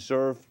usually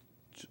reserved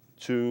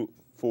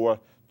for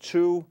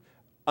 2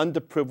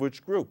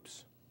 underprivileged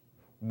groups.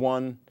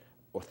 1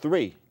 or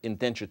 3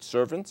 indentured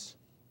servants,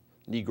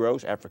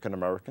 Negroes, African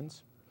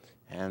Americans,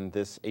 and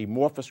this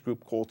amorphous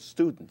group called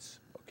students,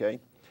 okay?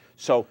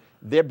 So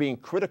they're being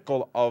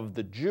critical of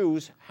the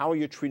Jews. How are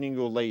you treating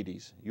your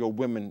ladies, your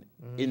women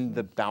in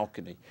the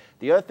balcony?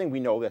 The other thing we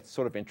know that's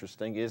sort of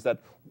interesting is that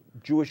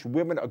Jewish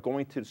women are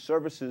going to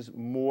services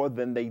more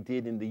than they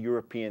did in the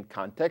European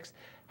context,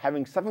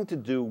 having something to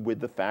do with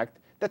the fact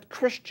that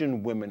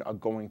Christian women are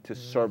going to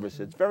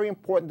services. It's very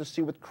important to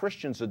see what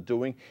Christians are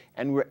doing,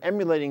 and we're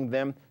emulating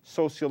them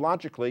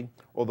sociologically,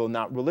 although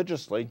not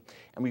religiously.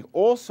 And we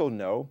also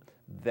know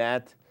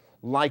that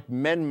like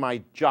men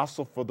might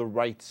jostle for the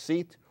right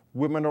seat,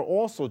 women are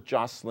also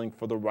jostling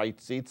for the right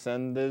seats,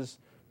 and there's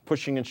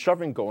pushing and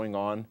shoving going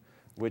on,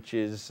 which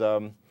is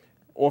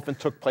often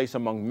took place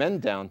among men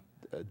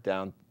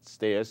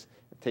downstairs,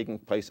 taking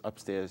place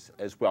upstairs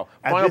as well.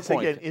 And final this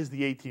point, again is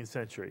the 18th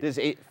century. There's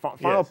a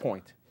final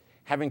point.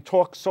 Having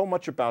talked so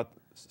much about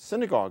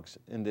synagogues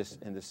in this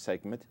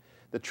segment,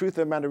 the truth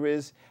of the matter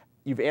is,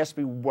 you've asked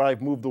me what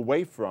I've moved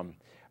away from.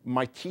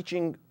 My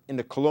teaching in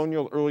the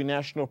colonial early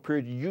national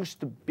period used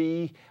to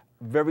be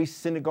very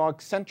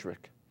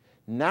synagogue-centric.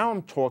 Now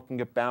I'm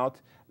talking about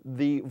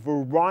the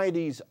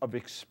varieties of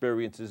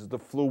experiences, the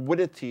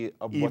fluidity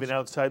of what's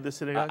outside the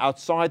synagogue?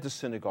 Outside the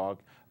synagogue.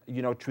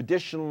 You know,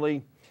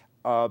 traditionally,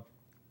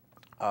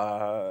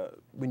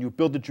 when you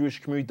build a Jewish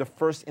community, the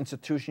first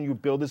institution you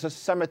build is a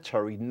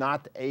cemetery,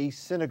 not a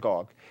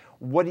synagogue.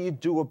 What do you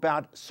do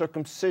about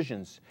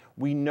circumcisions?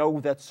 We know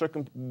that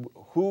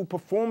who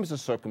performs the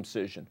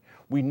circumcision?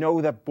 We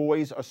know that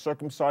boys are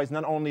circumcised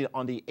not only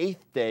on the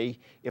 8th day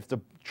if the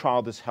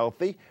child is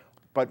healthy,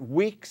 but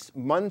weeks,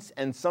 months,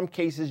 and in some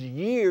cases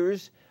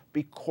years,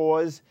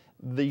 because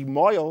the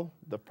moil,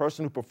 the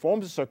person who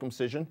performs the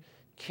circumcision,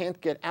 can't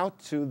get out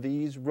to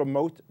these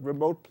remote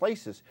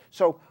places.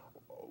 So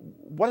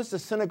what is the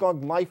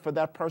synagogue life for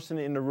that person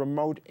in a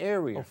remote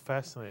area? Oh,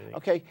 fascinating.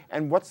 Okay,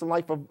 and what's the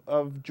life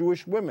of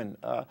Jewish women?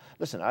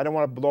 Listen, I don't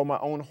want to blow my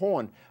own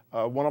horn.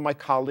 One of my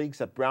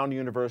colleagues at Brown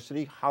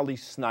University, Holly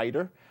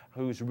Snyder,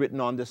 who's written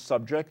on this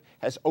subject,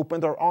 has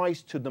opened our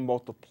eyes to the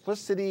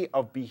multiplicity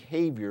of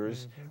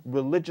behaviors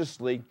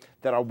religiously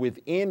that are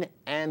within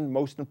and,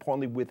 most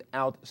importantly,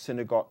 without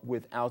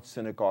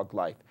synagogue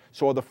life.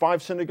 So are the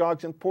 5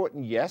 synagogues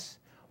important? Yes,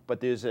 but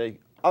there's a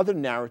other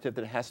narrative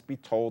that has to be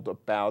told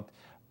about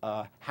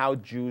how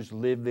Jews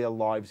live their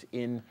lives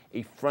in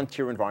a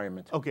frontier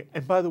environment. Okay,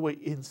 and by the way,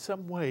 in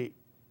some way,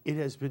 it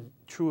has been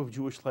true of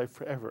Jewish life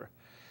forever.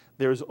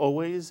 There's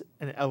always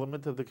an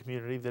element of the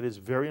community that is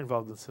very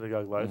involved in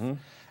synagogue life,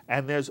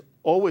 and there's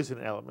always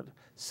an element,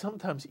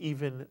 sometimes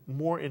even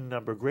more in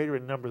number, greater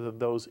in number than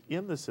those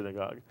in the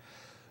synagogue.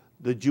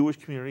 The Jewish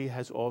community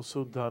has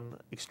also done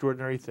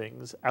extraordinary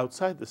things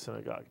outside the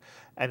synagogue.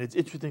 And it's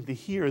interesting to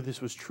hear this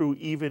was true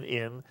even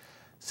in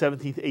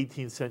 17th,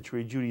 18th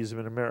century Judaism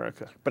in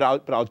America. But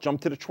I'll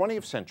jump to the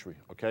 20th century,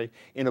 okay?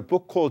 In a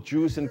book called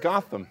Jews in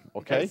Gotham,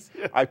 okay, Yes,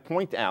 yeah. I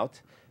point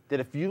out that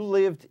if you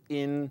lived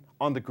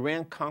on the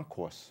Grand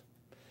Concourse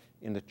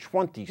in the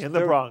 20s, In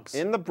the Bronx.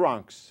 in the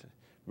Bronx,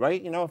 right?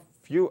 You know,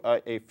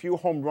 a few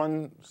home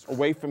runs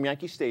away from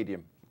Yankee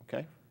Stadium,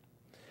 okay?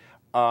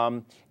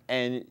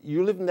 And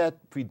you live in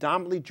that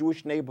predominantly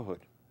Jewish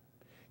neighborhood,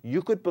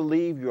 you could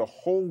believe your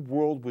whole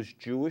world was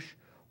Jewish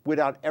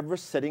without ever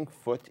setting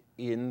foot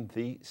in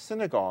the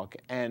synagogue.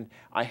 And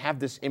I have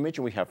this image,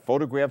 and we have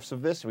photographs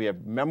of this, we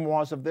have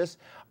memoirs of this,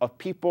 of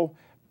people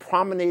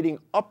promenading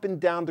up and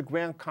down the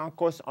Grand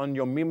Concourse on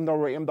Yom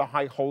Noraim, the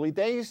high holy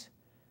days,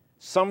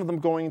 some of them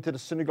going into the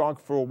synagogue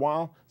for a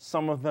while,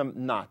 some of them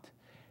not.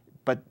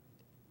 But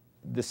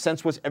the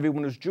sense was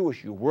everyone was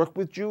Jewish. You work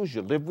with Jews,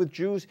 you live with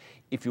Jews.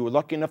 If you were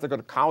lucky enough to go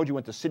to college, you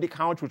went to City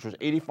College, which was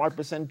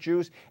 85%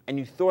 Jews, and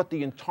you thought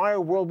the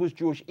entire world was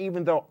Jewish,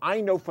 even though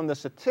I know from the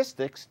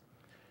statistics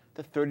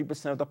that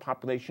 30% of the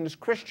population is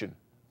Christian.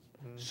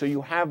 So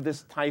you have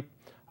this type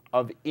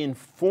of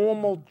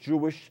informal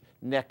Jewish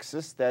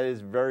nexus that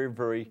is very,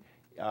 very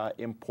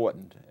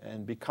important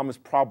and becomes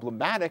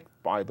problematic,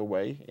 by the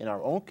way, in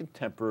our own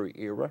contemporary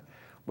era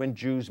when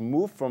Jews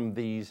move from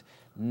these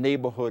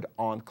neighborhood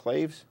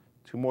enclaves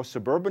to more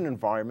suburban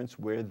environments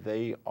where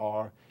they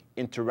are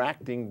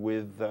interacting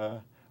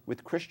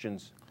with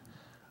Christians.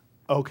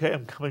 Okay,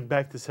 I'm coming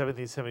back to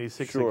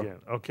 1776 Sure. again.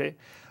 Okay,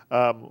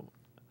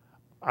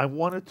 I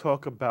want to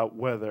talk about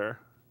whether,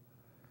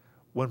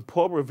 when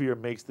Paul Revere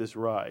makes this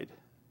ride,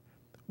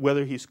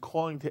 whether he's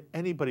calling to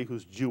anybody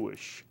who's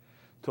Jewish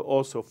to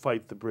also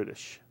fight the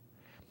British,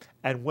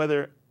 and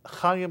whether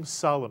Chaim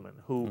Solomon,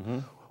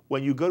 who,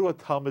 when you go to a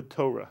Talmud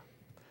Torah,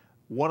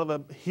 one of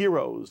the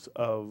heroes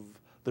of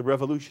the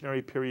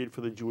revolutionary period for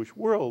the Jewish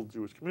world,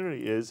 Jewish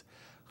community, is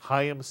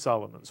Chaim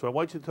Solomon. So I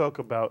want you to talk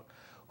about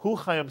who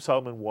Chaim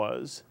Solomon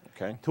was.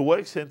 Okay. To what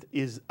extent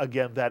is,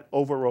 again, that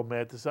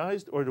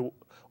over-romanticized,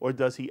 or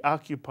does he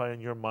occupy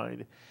in your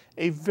mind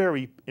a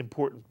very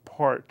important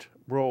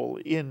role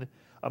in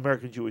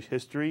American Jewish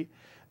history?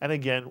 And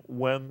again,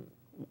 when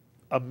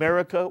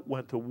America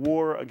went to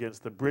war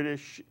against the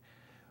British,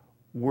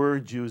 were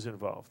Jews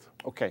involved?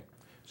 Okay,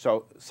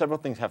 so several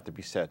things have to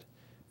be said.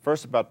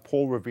 First, about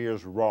Paul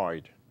Revere's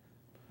ride.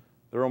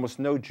 There were almost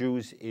no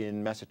Jews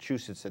in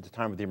Massachusetts at the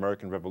time of the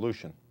American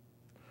Revolution,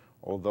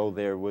 although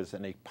there was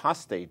an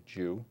apostate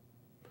Jew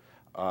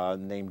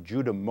named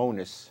Judah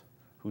Monis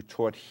who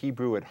taught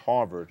Hebrew at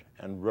Harvard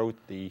and wrote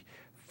the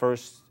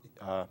first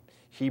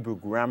Hebrew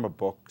grammar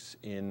books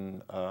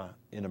in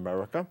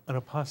America. An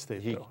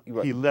apostate, though.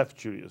 Right. He left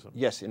Judaism.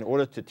 Yes, in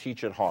order to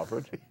teach at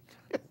Harvard.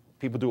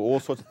 People do all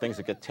sorts of things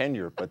to get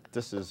tenure, but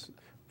this is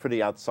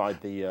pretty outside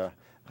the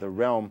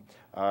realm.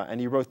 And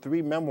he wrote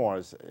 3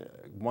 memoirs,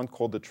 one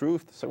called The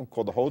Truth, the second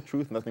called The Whole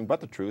Truth, Nothing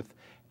But the Truth,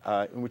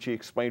 in which he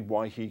explained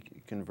why he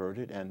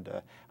converted. And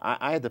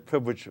I had the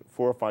privilege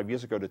 4 or 5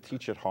 years ago to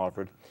teach at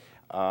Harvard,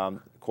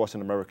 course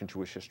in American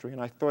Jewish history,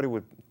 and I thought it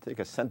would take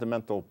a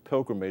sentimental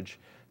pilgrimage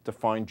to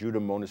find Judah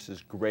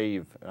Monis's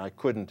grave, and I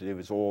couldn't. It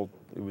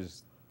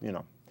was, you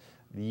know,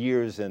 the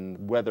years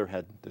and weather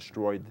had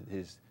destroyed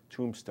his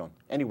tombstone.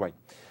 Anyway,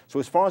 so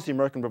as far as the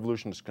American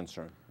Revolution is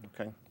concerned,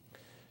 okay,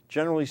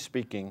 generally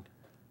speaking,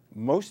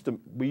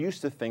 we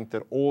used to think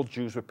that all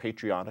Jews were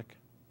patriotic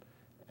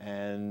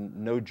and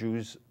no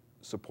Jews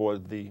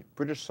supported the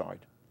British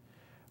side.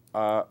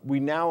 We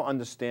now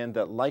understand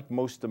that, like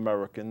most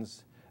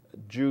Americans,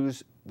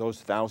 Jews, those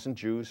 1,000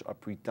 Jews, are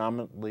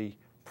predominantly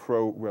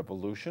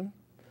pro-revolution.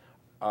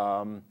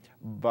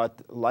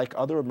 But like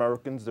other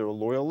Americans, there are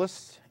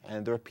loyalists,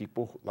 and there are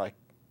people, like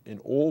in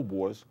all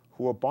wars,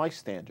 who are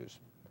bystanders.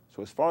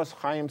 So as far as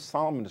Chaim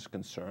Salomon is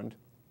concerned,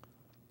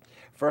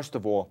 first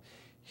of all,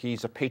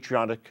 he's a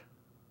patriotic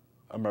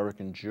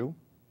American Jew.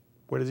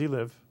 Where does he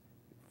live?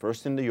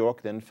 First in New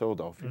York, then in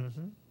Philadelphia.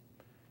 Mm-hmm.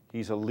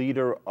 He's a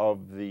leader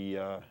of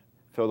the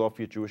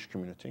Philadelphia Jewish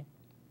community.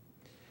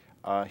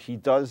 He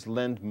does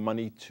lend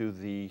money to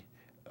the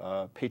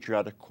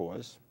patriotic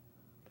cause.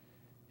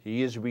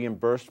 He is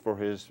reimbursed for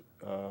his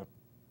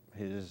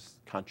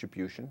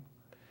contribution.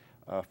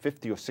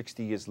 50 or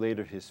 60 years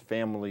later, his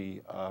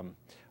family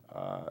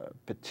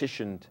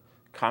petitioned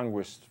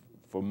Congress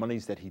for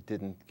monies that he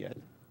didn't get.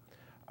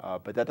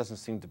 But that doesn't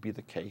seem to be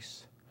the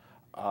case.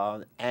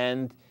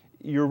 And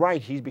you're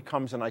right, he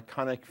becomes an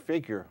iconic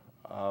figure.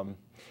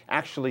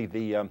 Actually,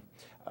 the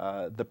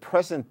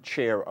present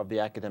chair of the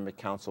Academic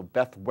Council,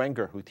 Beth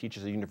Wenger, who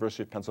teaches at the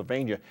University of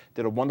Pennsylvania,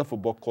 did a wonderful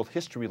book called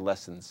History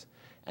Lessons,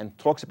 and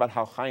talks about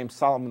how Chaim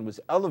Salomon was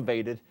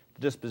elevated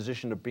to this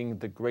position of being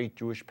the great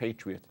Jewish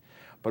patriot.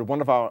 But one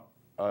of our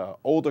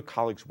older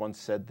colleagues once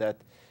said that,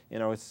 you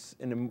know, it's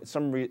in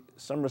some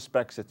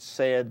respects it's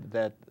sad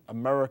that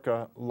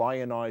America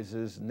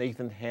lionizes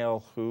Nathan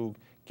Hale, who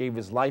gave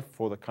his life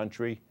for the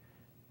country,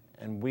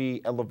 and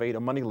we elevate a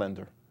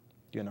moneylender,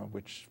 you know,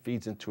 which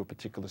feeds into a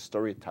particular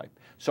stereotype.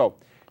 So,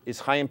 is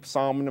Chaim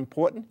Salomon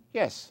important?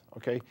 Yes.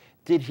 Okay.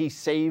 Did he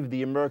save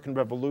the American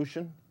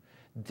Revolution?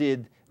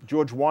 Did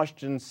George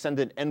Washington send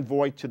an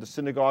envoy to the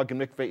synagogue in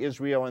Mikveh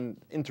Israel and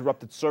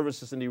interrupted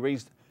services, and he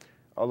raised?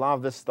 A lot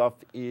of this stuff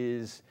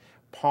is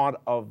part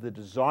of the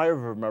desire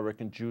of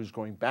American Jews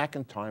going back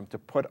in time to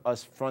put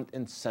us front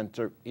and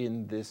center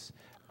in this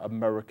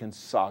American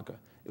saga.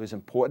 It was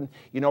important.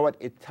 You know what?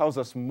 It tells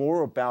us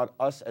more about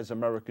us as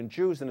American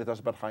Jews than it does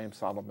about Chaim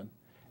Salomon.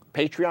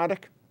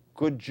 Patriotic,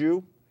 good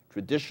Jew,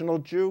 traditional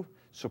Jew,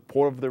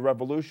 supportive of the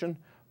revolution,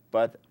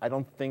 but I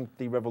don't think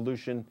the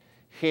revolution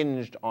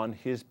hinged on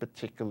his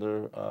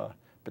particular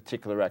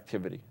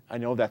activity. I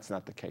know that's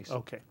not the case.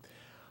 Okay.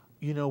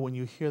 You know, when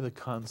you hear the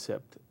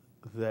concept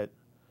that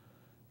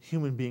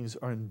human beings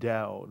are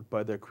endowed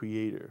by their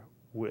Creator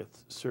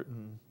with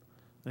certain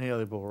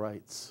inalienable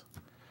rights,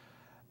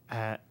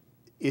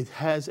 it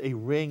has a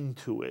ring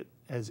to it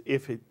as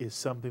if it is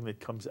something that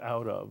comes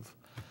out of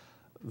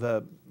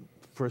the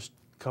first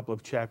couple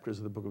of chapters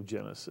of the book of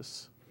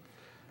Genesis.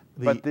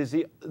 But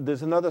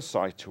there's another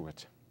side to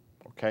it,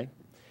 okay?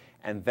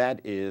 And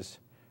that is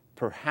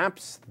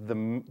perhaps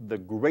the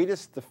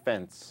greatest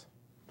defense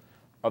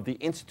of the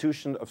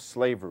institution of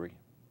slavery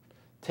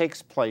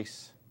takes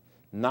place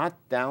not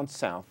down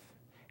south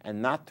and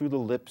not through the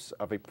lips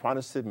of a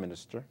Protestant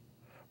minister,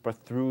 but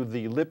through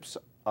the lips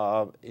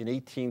of, in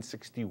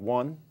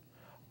 1861,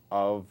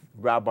 of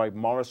Rabbi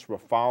Morris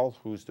Rafal,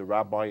 who's the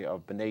rabbi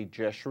of B'nai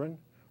Jeshurun,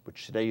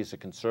 which today is a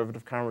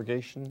conservative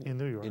congregation in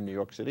New York. In New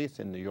York City, it's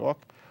in New York,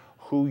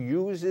 who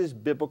uses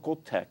biblical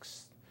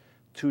texts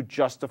to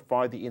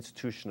justify the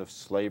institution of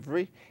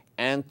slavery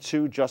and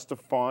to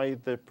justify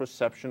the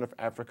perception of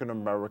African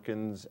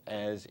Americans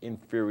as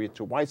inferior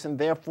to whites, and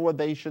therefore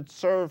they should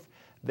serve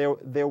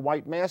their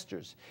white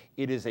masters.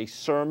 It is a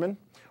sermon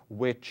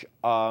which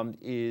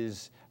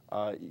is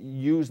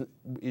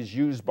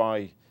used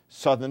by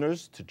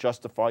Southerners to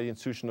justify the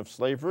institution of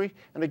slavery.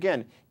 And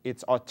again,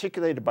 it's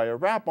articulated by a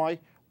rabbi,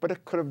 but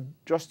it could have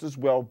just as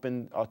well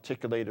been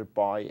articulated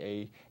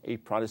by a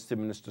Protestant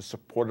minister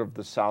supportive of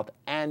the South.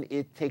 And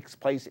it takes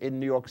place in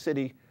New York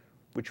City,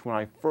 which when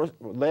I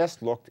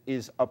last looked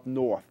is up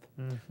north.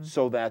 Mm-hmm.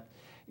 So that,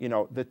 you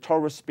know, the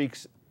Torah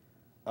speaks,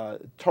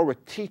 Torah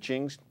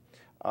teachings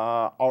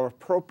are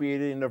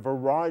appropriated in a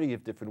variety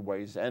of different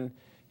ways. And,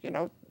 you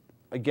know,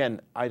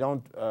 again, I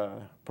don't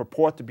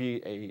purport to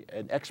be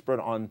an expert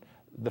on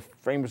the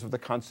framers of the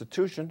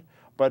Constitution,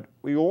 but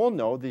we all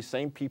know the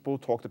same people who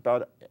talked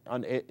about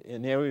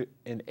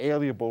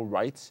inalienable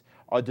rights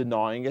are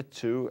denying it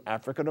to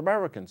African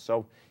Americans.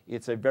 So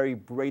it's a very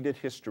braided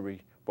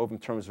history, both in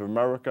terms of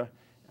America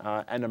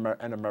and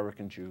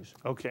American Jews.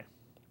 Okay.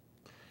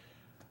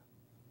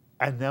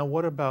 And now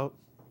what about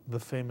the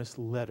famous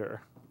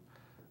letter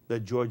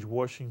that George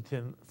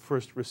Washington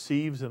first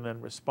receives and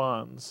then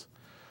responds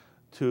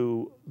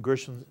to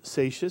Gershom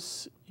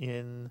Satius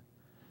in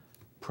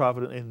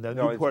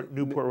Newport,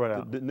 Rhode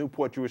Island? The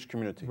Newport Jewish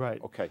community.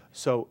 Right. Okay.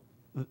 So,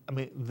 I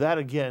mean, that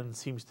again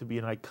seems to be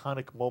an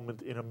iconic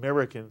moment in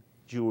American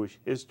Jewish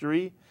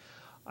history.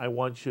 I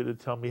want you to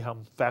tell me how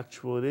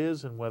factual it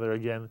is and whether,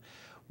 again,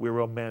 we're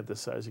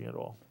romanticizing it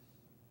all.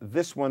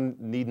 This one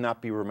need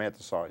not be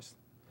romanticized.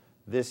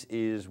 This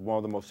is one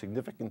of the most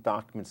significant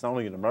documents, not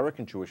only in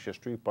American Jewish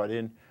history, but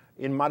in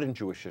modern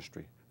Jewish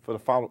history.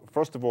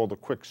 First of all, the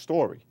quick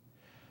story.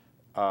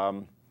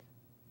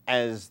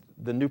 As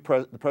the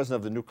president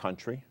of the new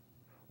country,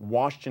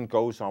 Washington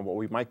goes on what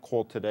we might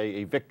call today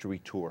a victory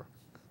tour.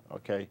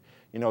 Okay,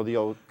 you know the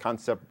old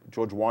concept,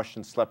 George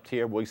Washington slept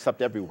here. Well, he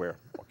slept everywhere.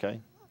 Okay,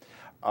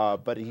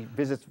 but he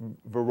visits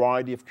a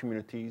variety of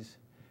communities.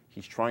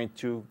 He's trying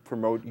to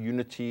promote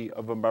unity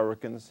of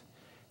Americans,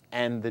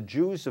 And the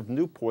Jews of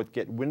Newport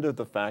get wind of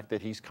the fact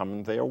that he's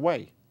coming their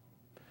way.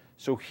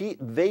 So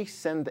they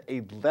send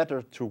a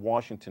letter to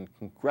Washington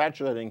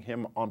congratulating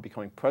him on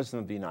becoming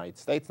president of the United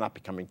States, not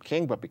becoming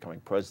king, but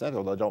becoming president,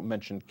 although they don't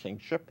mention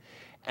kingship.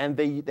 And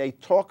they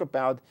talk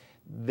about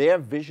their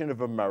vision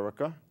of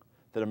America,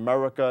 that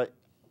America,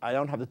 I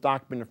don't have the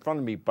document in front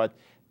of me, but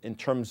in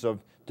terms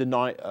of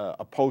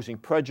opposing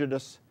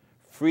prejudice,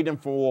 freedom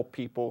for all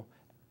people,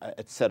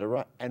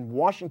 etc. And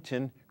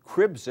Washington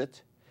cribs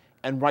it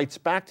and writes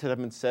back to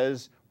them and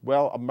says,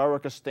 well,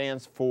 America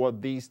stands for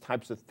these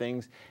types of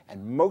things.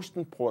 And most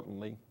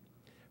importantly,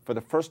 for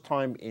the first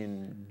time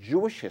in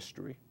Jewish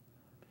history,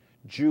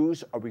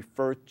 Jews are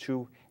referred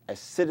to as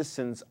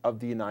citizens of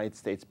the United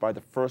States by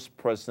the first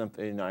president of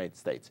the United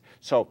States.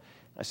 So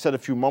I said a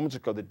few moments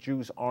ago that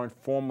Jews aren't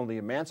formally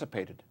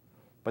emancipated,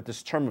 but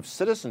this term of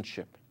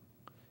citizenship,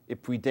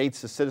 it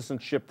predates the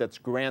citizenship that's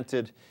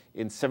granted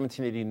in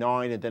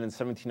 1789 and then in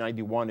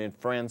 1791 in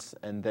France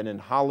and then in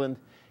Holland,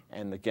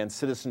 and again,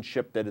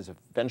 citizenship that is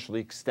eventually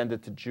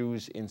extended to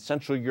Jews in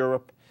Central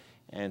Europe,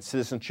 and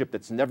citizenship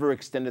that's never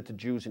extended to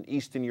Jews in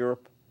Eastern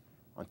Europe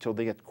until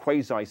they get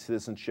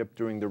quasi-citizenship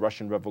during the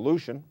Russian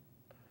Revolution,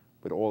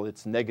 with all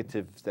its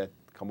negatives that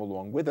come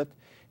along with it.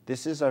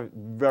 This is a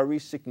very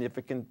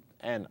significant,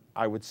 and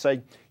I would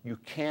say you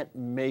can't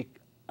make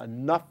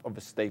enough of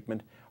a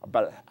statement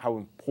about how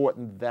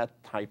important that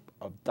type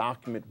of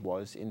document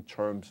was in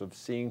terms of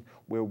seeing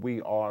where we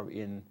are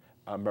in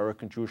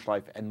American Jewish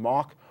life. And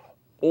Mark,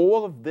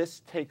 all of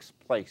this takes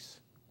place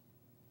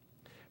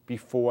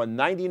before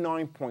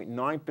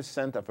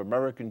 99.9% of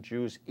American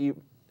Jews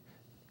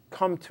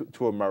come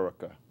to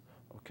America,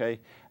 okay?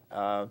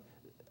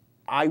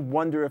 I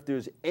wonder if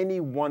there's any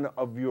one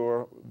of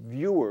your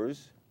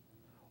viewers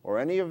or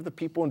any of the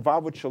people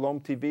involved with Shalom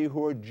TV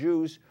who are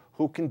Jews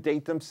who can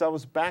date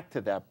themselves back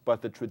to that.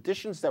 But the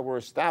traditions that were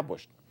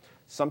established,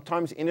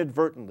 sometimes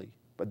inadvertently,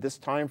 but this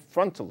time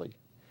frontally,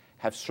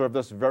 have served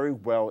us very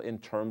well in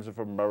terms of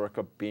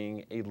America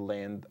being a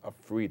land of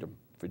freedom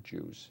for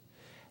Jews,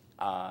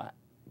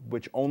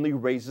 which only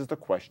raises the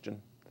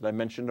question that I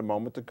mentioned a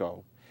moment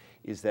ago,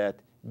 is that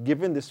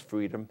given this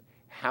freedom,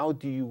 how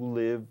do you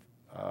live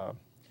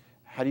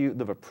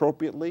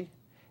appropriately,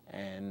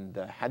 and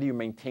how do you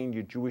maintain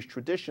your Jewish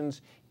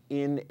traditions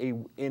in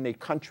a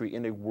country,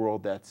 in a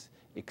world that's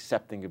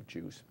accepting of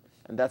Jews?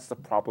 And that's the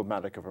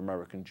problematic of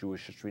American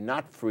Jewish history,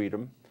 not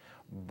freedom,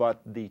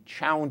 but the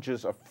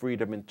challenges of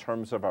freedom in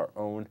terms of our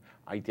own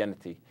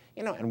identity.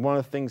 You know, and one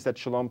of the things that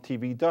Shalom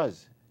TV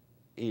does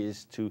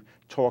is to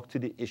talk to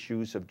the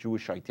issues of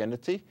Jewish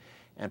identity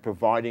and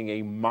providing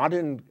a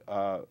modern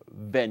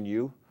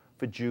venue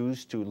for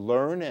Jews to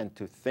learn and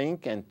to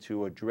think and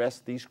to address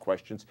these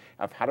questions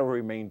of how to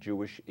remain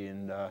Jewish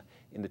in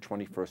the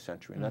 21st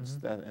century.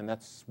 And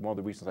that's one of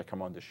the reasons I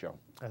come on this show.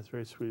 That's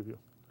very sweet of you.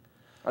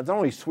 It's not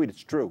only sweet,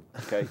 it's true,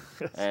 okay?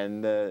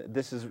 And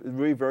this is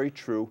really very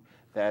true,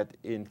 that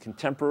in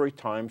contemporary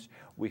times,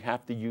 we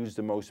have to use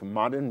the most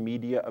modern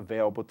media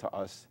available to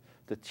us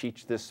to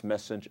teach this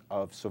message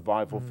of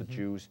survival for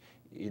Jews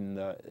in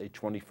a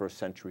 21st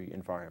century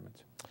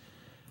environment.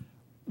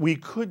 We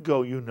could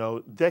go, you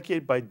know,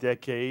 decade by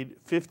decade,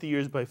 50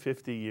 years by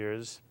 50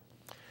 years.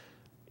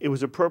 It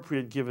was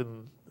appropriate,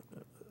 given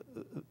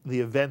the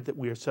event that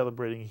we are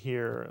celebrating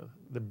here,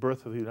 the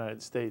birth of the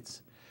United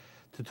States,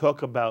 to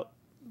talk about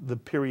the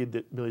period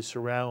that really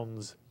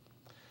surrounds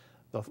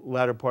the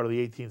latter part of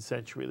the 18th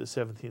century, the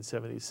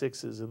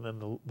 1776s, and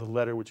then the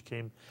letter which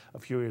came a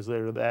few years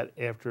later to that,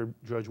 after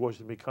George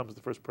Washington becomes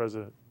the first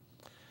president.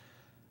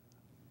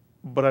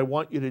 But I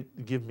want you to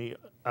give me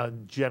a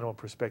general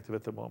perspective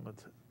at the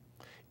moment.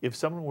 If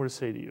someone were to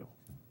say to you,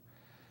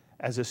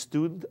 as a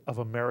student of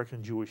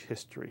American Jewish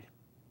history,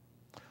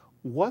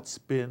 what's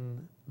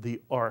been the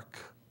arc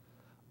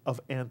of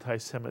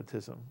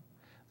anti-Semitism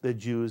that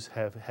Jews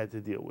have had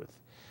to deal with?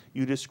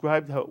 You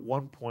described how at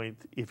one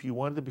point, if you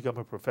wanted to become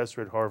a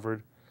professor at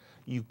Harvard,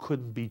 you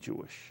couldn't be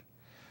Jewish.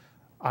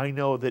 I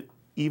know that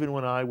even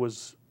when I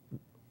was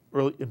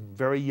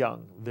very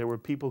young, there were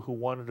people who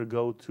wanted to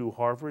go to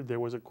Harvard. There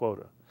was a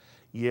quota.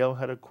 Yale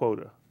had a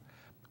quota.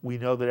 We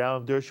know that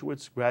Alan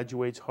Dershowitz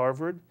graduates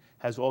Harvard,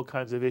 has all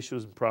kinds of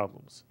issues and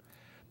problems.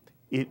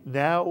 It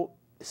now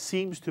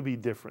seems to be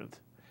different.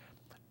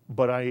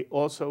 But I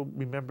also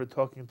remember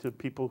talking to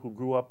people who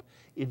grew up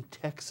in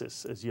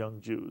Texas as young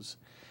Jews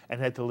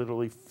and had to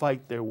literally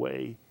fight their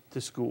way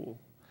to school.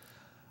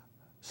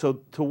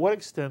 So to what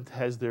extent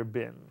has there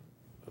been,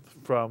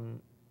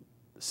 from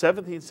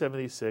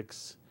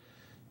 1776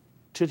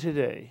 to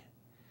today,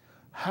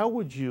 how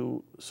would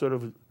you sort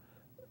of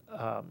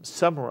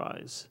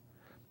summarize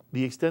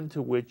the extent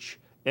to which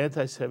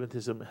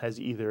anti-Semitism has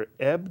either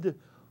ebbed,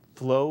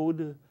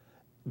 flowed,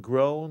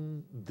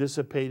 grown,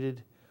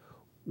 dissipated?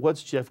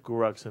 What's Jeff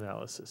Gurock's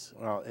analysis?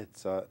 Well,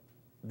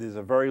 there's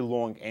a very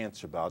long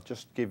answer, but I'll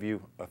just give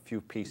you a few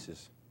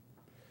pieces.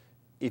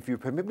 If you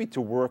permit me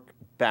to work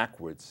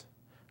backwards,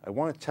 I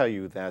want to tell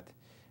you that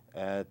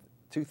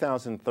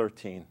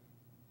 2013,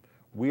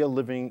 we are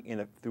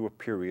living through a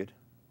period,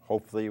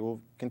 hopefully it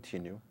will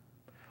continue,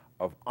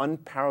 of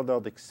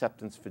unparalleled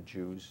acceptance for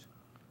Jews.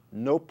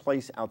 No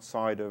place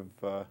outside of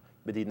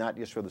Medinat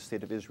Yisrael, the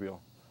state of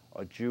Israel,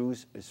 are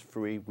Jews is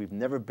free. We've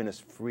never been as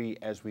free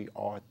as we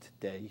are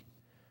today.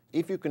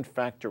 If you can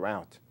factor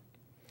out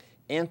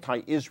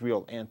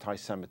anti-Israel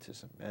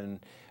anti-Semitism and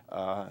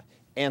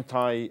and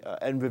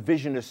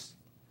revisionist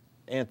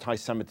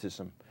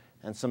anti-Semitism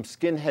and some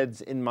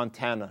skinheads in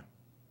Montana,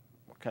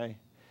 okay?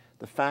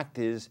 The fact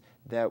is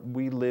that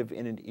we live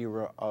in an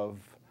era of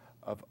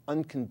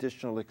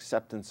unconditional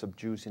acceptance of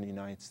Jews in the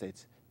United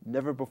States.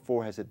 Never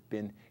before has it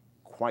been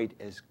quite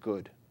as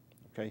good,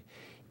 okay?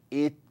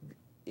 It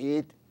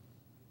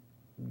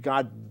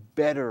got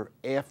better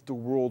after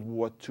World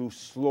War II,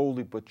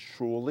 slowly but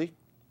surely,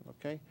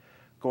 okay?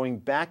 Going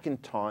back in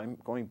time,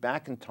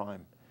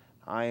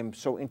 I am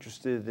so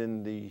interested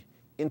in the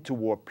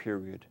interwar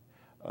period.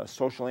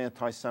 Social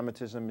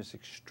anti-Semitism is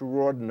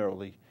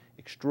extraordinarily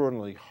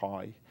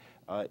high.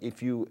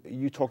 If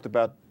you talked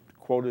about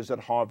quotas at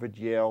Harvard,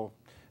 Yale,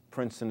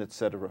 Princeton,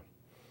 etc.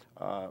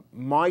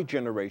 My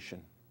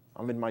generation,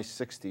 I'm in my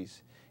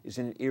 60s, is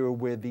in an era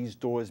where these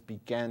doors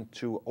began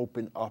to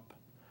open up.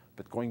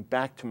 But going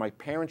back to my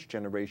parents'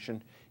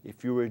 generation,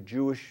 if you were a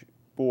Jewish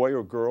boy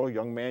or girl,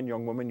 young man,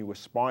 young woman, you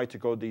aspired to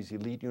go to these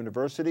elite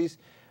universities,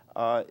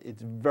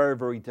 it's very,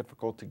 very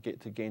difficult to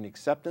gain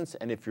acceptance.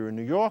 And if you're a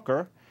New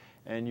Yorker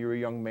and you're a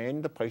young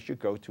man, the place you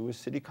go to is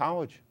City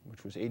College,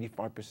 which was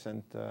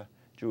 85%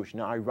 Jewish.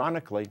 Now,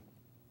 ironically,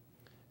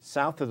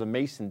 south of the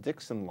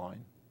Mason-Dixon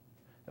line,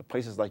 at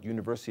places like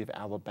University of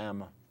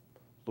Alabama,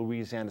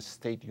 Louisiana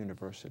State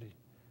University,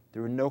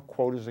 there are no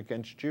quotas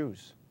against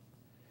Jews.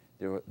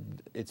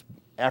 It's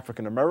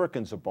African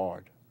Americans are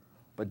barred,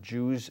 but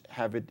Jews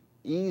have it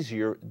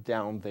easier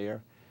down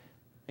there,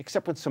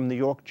 except when some New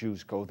York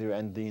Jews go there,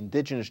 and the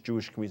indigenous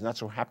Jewish community is not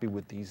so happy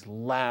with these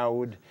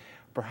loud,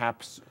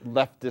 perhaps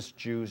leftist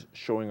Jews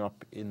showing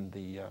up in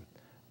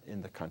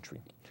the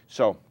country.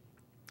 So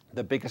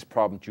the biggest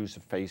problem Jews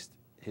have faced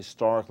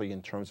historically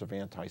in terms of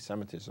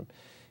anti-Semitism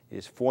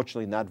is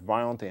fortunately not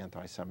violent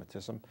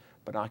anti-Semitism,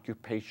 but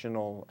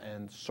occupational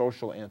and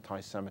social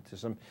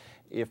anti-Semitism.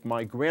 If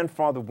my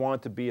grandfather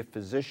wanted to be a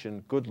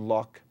physician, good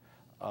luck.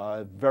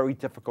 Very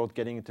difficult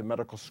getting into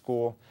medical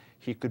school.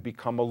 He could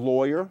become a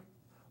lawyer,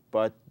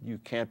 but you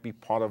can't be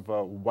part of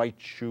a white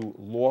shoe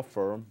law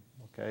firm,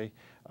 okay?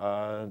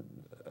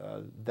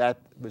 That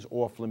was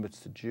off limits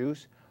to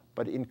Jews.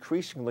 But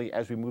increasingly,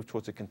 as we move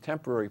towards a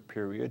contemporary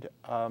period,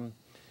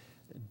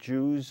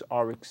 Jews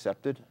are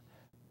accepted.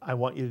 I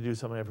want you to do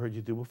something I've heard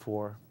you do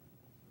before.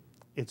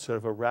 It's sort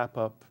of a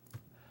wrap-up,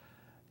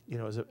 you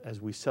know,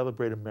 as we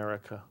celebrate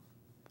America.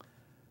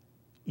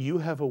 You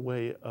have a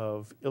way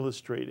of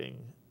illustrating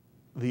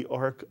the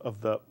arc of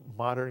the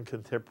modern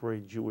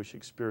contemporary Jewish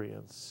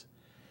experience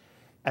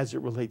as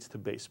it relates to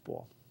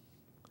baseball.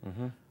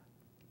 Mm-hmm.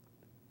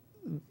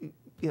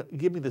 You know,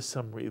 give me the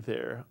summary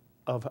there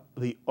of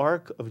the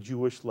arc of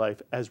Jewish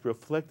life as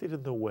reflected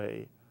in the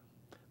way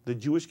the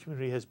Jewish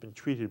community has been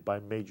treated by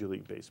Major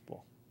League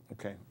Baseball.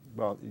 Okay.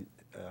 Well, you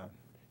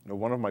know,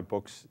 one of my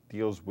books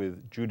deals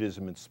with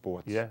Judaism in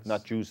sports, yes,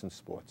 not Jews in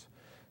sports.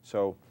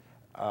 So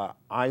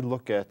I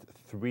look at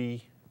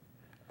 3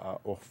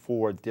 or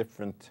 4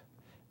 different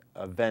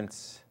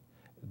events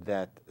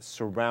that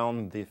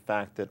surround the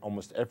fact that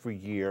almost every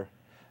year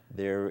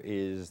there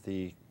is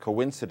the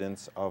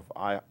coincidence of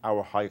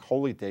our high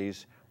holy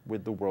days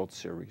with the World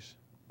Series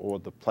or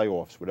the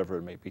playoffs, whatever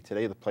it may be.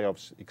 Today the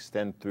playoffs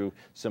extend through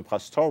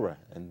Simchas Torah,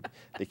 and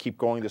they keep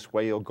going this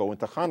way, it'll go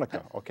into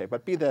Hanukkah. Okay,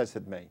 but be that as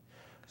it may.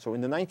 So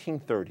in the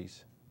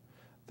 1930s,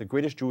 the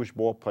greatest Jewish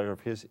ball player of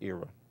his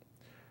era,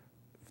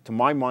 to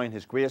my mind,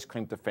 his greatest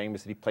claim to fame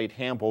is that he played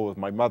handball with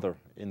my mother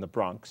in the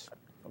Bronx,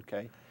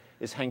 okay,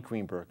 is Hank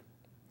Greenberg.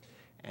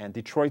 And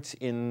Detroit's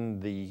in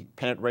the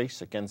pennant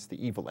race against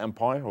the evil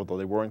empire, although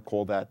they weren't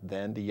called that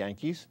then, the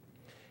Yankees.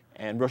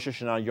 And Rosh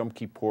Hashanah, Yom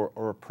Kippur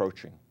are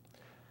approaching.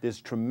 There's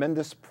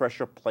tremendous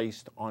pressure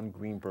placed on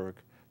Greenberg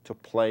to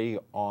play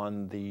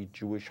on the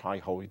Jewish high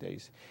holy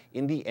days.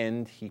 In the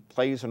end, he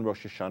plays on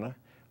Rosh Hashanah,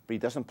 but he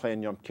doesn't play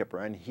on Yom Kippur.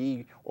 And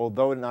he,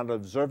 although not an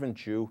observant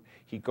Jew,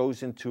 he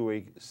goes into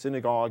a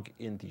synagogue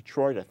in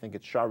Detroit, I think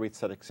it's Shaarei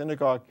Tzedek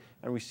Synagogue,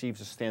 and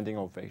receives a standing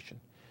ovation.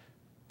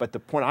 But the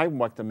point I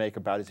want to make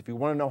about it is if you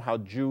want to know how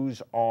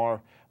Jews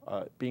are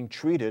being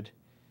treated,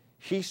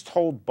 he's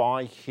told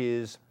by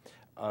his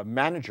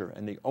manager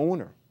and the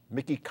owner,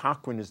 Mickey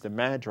Cochran is the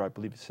manager, I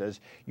believe it says,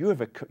 you have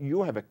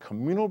a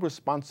communal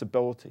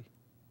responsibility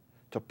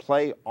to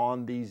play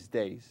on these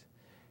days.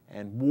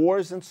 And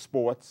wars and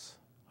sports,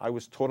 I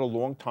was taught a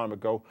long time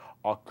ago,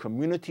 are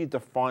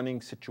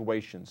community-defining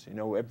situations. You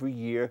know, every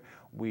year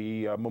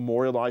we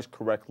memorialize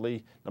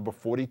correctly, number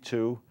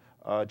 42,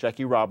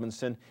 Jackie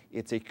Robinson.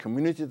 It's a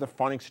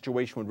community-defining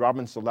situation when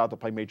Robinson's allowed to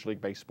play Major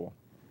League Baseball.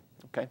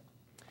 Okay?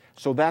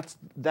 So that's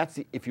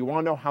if you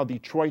want to know how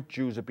Detroit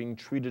Jews are being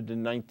treated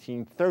in the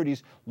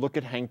 1930s, look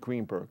at Hank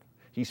Greenberg.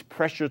 He's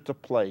pressured to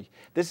play.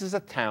 This is a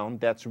town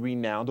that's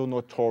renowned or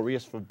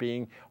notorious for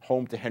being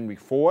home to Henry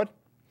Ford,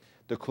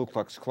 the Ku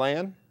Klux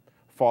Klan,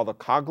 Father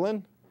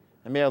Coughlin,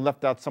 I may have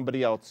left out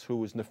somebody else who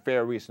was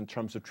nefarious in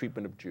terms of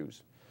treatment of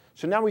Jews.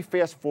 So now we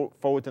fast forward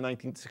to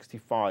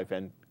 1965,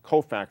 and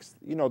Koufax,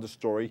 you know the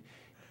story.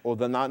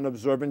 Although not an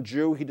observant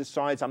Jew, he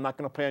decides, I'm not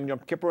going to play on Yom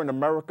Kippur. In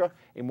America,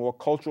 a more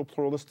cultural,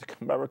 pluralistic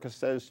America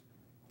says,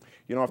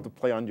 you don't have to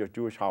play on your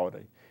Jewish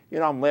holiday. You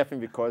know, I'm laughing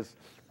because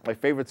my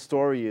favorite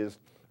story is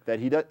that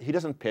he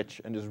doesn't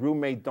pitch, and his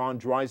roommate Don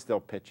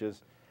Drysdale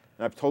pitches.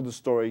 And I've told the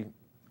story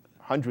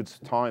hundreds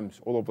of times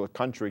all over the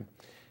country.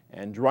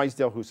 And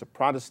Drysdale, who's a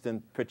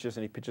Protestant, pitches,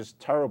 and he pitches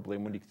terribly.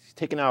 And when he's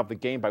taken out of the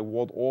game by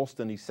Walt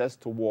Alston, he says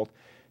to Walt,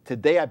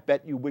 today I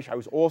bet you wish I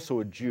was also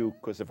a Jew,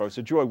 because if I was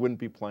a Jew, I wouldn't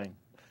be playing.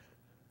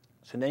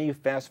 So then you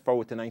fast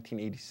forward to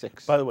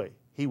 1986. By the way,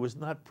 he was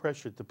not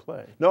pressured to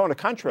play. No, on the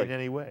contrary. In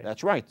any way.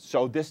 That's right.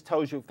 So this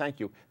tells you, thank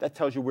you, that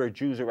tells you where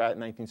Jews are at in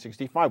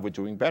 1965. We're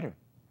doing better.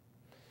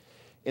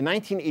 In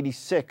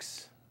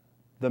 1986,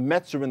 the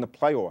Mets are in the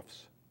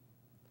playoffs.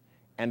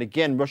 And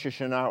again, Rosh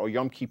Hashanah or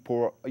Yom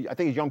Kippur, I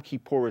think Yom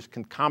Kippur is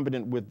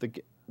concomitant with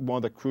one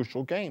of the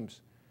crucial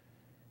games.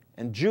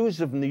 And Jews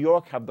of New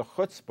York have the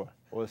chutzpah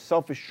or the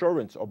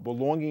self-assurance of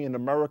belonging in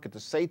America to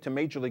say to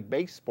Major League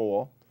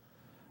Baseball,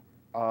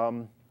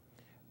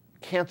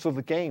 cancel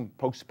the game,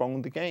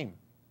 postpone the game.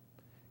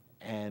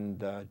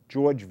 And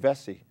George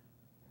Vesey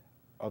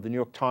of the New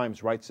York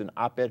Times writes an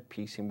op-ed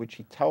piece in which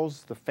he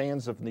tells the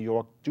fans of New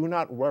York, do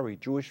not worry,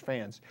 Jewish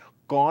fans,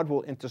 God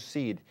will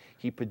intercede.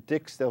 He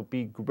predicts there'll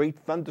be great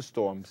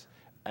thunderstorms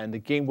and the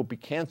game will be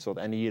canceled.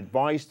 And he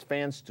advised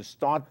fans to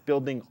start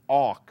building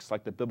arks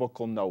like the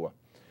biblical Noah.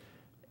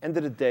 End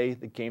of the day,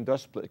 the game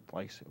does split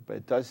place, but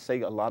it does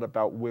say a lot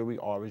about where we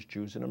are as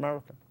Jews in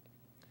America.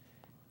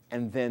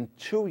 And then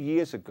 2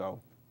 years ago,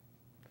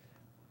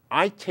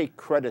 I take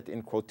credit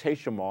in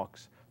quotation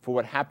marks for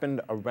what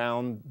happened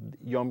around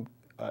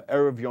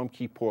Erev Yom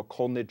Kippur,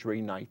 Kol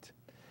Nidre night.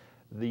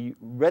 The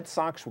Red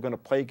Sox were going to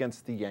play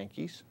against the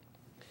Yankees,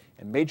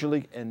 and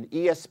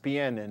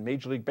ESPN and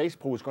Major League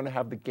Baseball was going to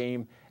have the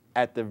game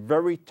at the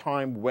very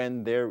time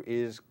when there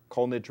is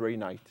Kol Nidre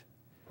night.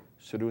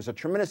 So there was a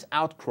tremendous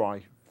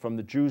outcry from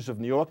the Jews of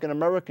New York and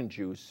American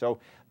Jews. So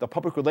the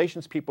public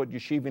relations people at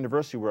Yeshiva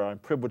University, where I'm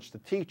privileged to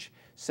teach,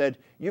 said,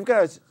 you've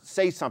got to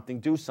say something,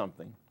 do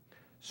something.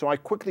 So I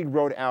quickly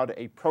wrote out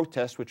a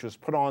protest, which was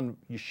put on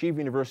Yeshiva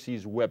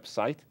University's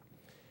website.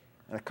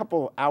 And a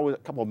couple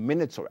of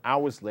minutes or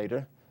hours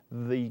later,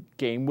 the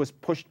game was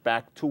pushed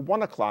back to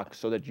 1 o'clock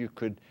so that you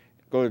could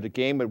go to the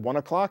game at 1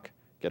 o'clock,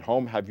 get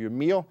home, have your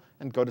meal,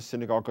 and go to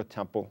synagogue or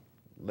temple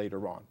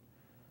later on.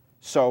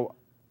 So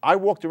I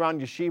walked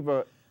around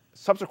Yeshiva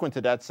subsequent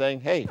to that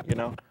saying, hey, you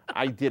know,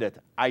 I did it.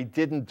 I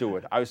didn't do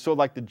it. I was sort of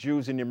like the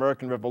Jews in the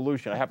American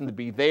Revolution. I happened to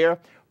be there,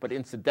 but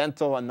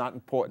incidental and not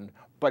important.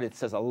 But it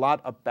says a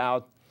lot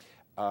about,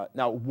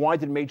 now, why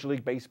did Major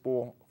League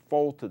Baseball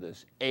fold to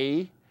this?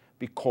 A,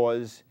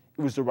 because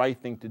it was the right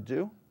thing to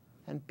do,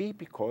 and B,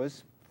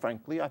 because,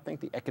 frankly, I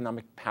think the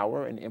economic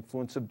power and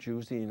influence of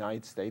Jews in the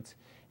United States,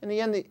 in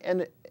any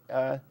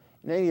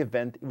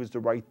event, it was the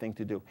right thing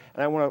to do.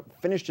 And I want to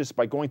finish this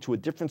by going to a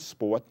different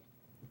sport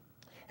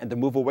and to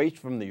move away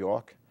from New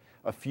York.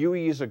 A few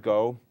years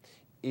ago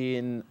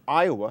in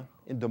Iowa,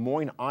 in Des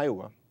Moines,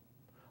 Iowa,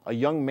 a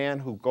young man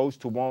who goes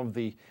to one of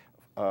the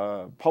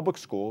public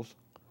schools,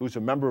 who's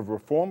a member of a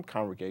Reform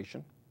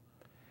congregation,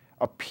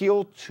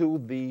 appealed to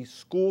the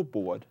school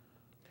board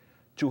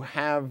to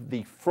have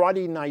the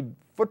Friday night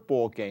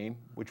football game,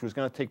 which was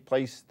going to take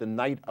place the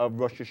night of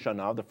Rosh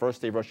Hashanah, the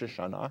first day of Rosh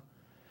Hashanah,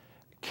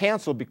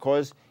 canceled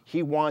because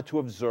he wanted to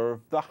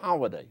observe the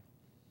holiday.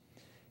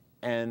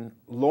 And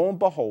lo and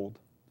behold,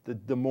 the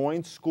Des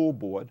Moines School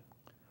Board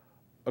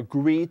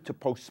agreed to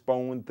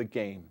postpone the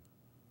game.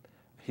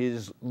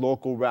 His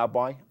local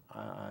rabbi,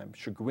 I'm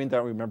chagrined I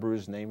don't remember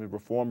his name, a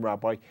Reform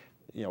rabbi,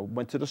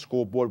 went to the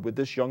school board with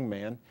this young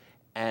man,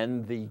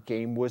 and the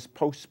game was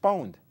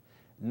postponed.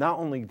 Not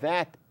only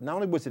that, not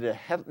only was it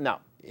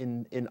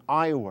in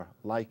Iowa,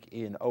 like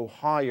in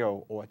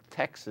Ohio or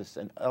Texas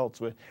and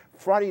elsewhere,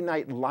 Friday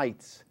night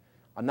lights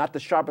are not the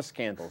Shabbos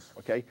candles,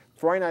 okay?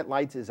 Friday night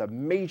lights is a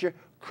major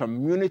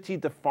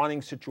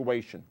community-defining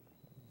situation.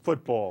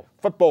 Football.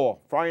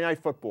 Football, Friday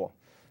night football.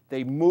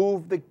 They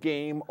moved the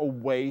game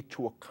away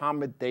to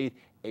accommodate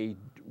a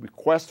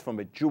request from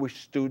a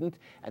Jewish student,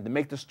 and to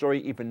make the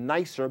story even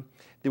nicer,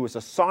 there was a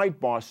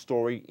sidebar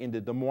story in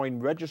the Des Moines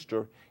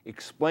Register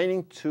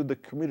explaining to the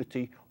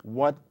community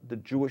what the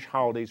Jewish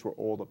holidays were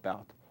all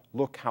about.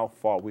 Look how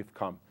far we've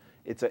come.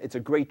 It's a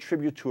great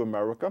tribute to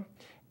America,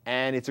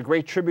 and it's a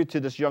great tribute to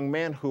this young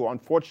man who,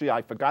 unfortunately,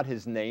 I forgot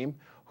his name,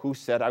 who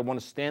said, I want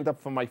to stand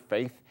up for my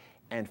faith.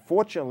 And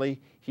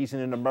fortunately, he's in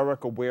an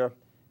America where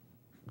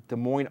Des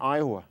Moines,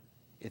 Iowa,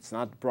 it's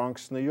not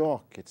Bronx, New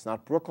York, it's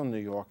not Brooklyn, New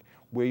York,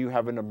 where you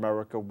have an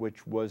America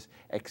which was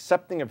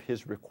accepting of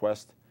his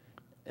request.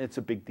 It's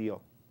a big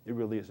deal. It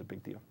really is a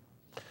big deal.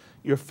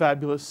 You're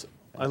fabulous.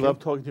 I love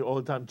talking to you all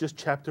the time. Just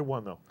chapter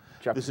 1, though.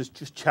 This is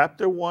just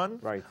chapter 1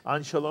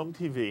 on Shalom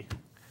TV.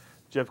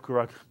 Jeff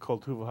Gurock, Kol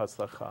Tuv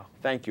Hatzlacha.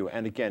 Thank you.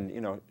 And again,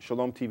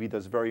 Shalom TV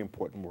does very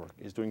important work,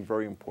 is doing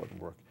very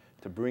important work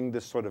to bring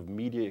this sort of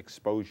media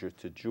exposure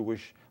to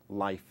Jewish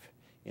life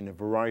in a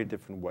variety of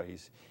different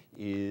ways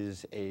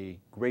is a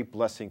great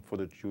blessing for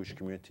the Jewish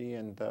community,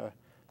 and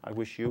I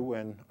wish you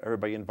and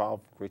everybody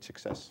involved great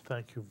success.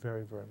 Thank you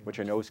very, very much. Which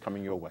I know is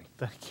coming your way.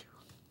 Thank you.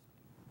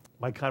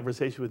 My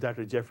conversation with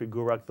Dr. Jeffrey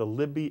Gurock, the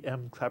Libby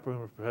M.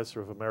 Clapperman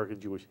Professor of American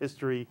Jewish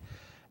History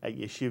at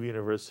Yeshiva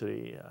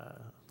University,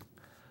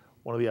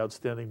 one of the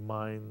outstanding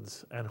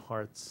minds and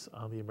hearts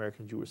on the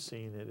American Jewish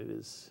scene, and it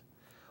is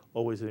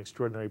always an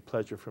extraordinary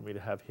pleasure for me to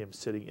have him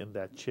sitting in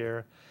that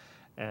chair,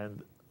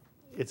 and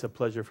it's a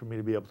pleasure for me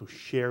to be able to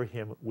share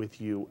him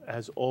with you.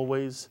 As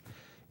always,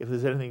 if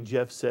there's anything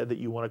Jeff said that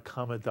you want to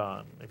comment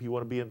on, if you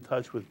want to be in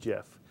touch with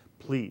Jeff,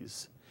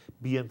 please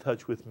be in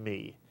touch with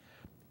me.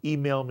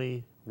 Email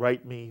me,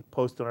 write me,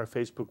 post on our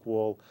Facebook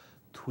wall,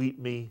 tweet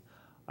me.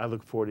 I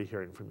look forward to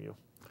hearing from you.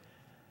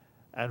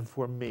 And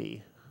for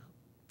me,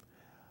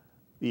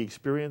 the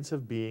experience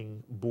of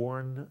being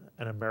born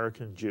an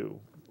American Jew,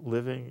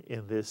 living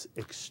in this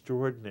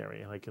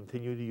extraordinary, and I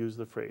continue to use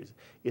the phrase,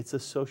 it's a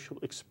social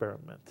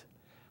experiment,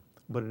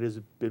 but it has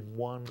been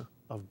one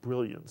of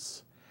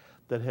brilliance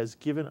that has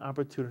given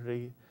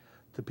opportunity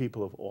to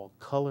people of all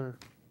color,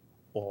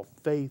 all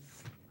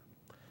faith,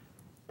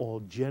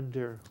 all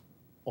gender,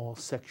 all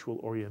sexual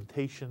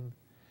orientation,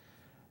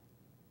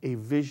 a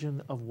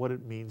vision of what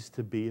it means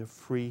to be a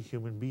free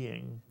human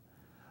being,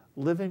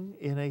 living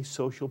in a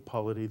social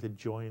polity that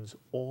joins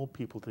all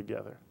people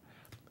together.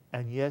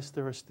 And yes,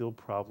 there are still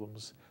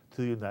problems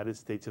to the United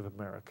States of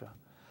America,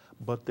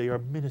 but they are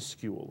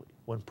minuscule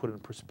when put in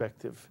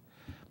perspective.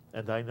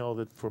 And I know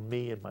that for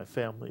me and my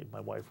family, my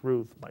wife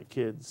Ruth, my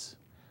kids,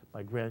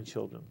 my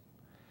grandchildren,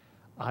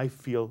 I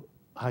feel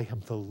I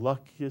am the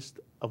luckiest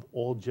of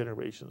all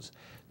generations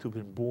to have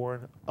been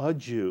born a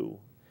Jew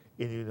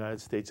in the United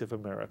States of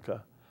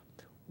America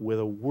with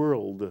a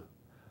world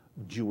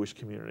Jewish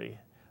community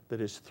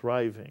that is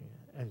thriving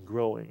and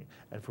growing,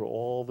 and for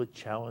all the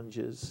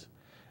challenges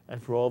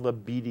and for all the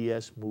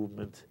BDS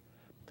movement.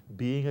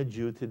 Being a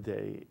Jew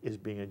today is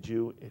being a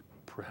Jew in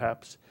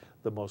perhaps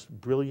the most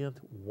brilliant,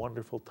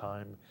 wonderful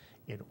time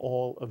in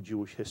all of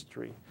Jewish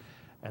history.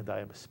 And I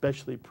am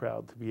especially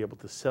proud to be able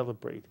to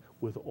celebrate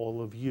with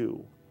all of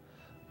you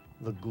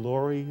the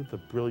glory, the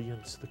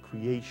brilliance, the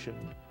creation,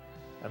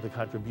 and the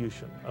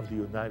contribution of the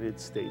United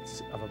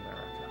States of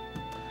America.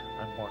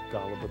 I'm Mark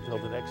Golub. Until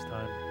the next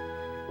time,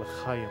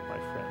 l'chaim, my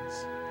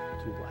friends,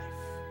 to life.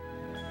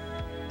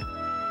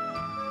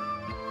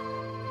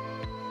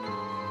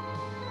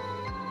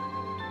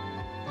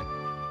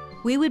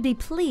 We would be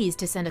pleased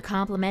to send a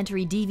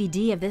complimentary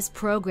DVD of this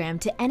program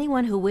to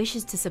anyone who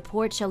wishes to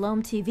support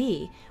Shalom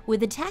TV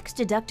with a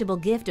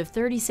tax-deductible gift of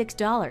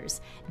 $36,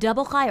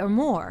 double chai or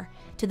more,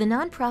 to the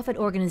nonprofit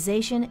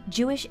organization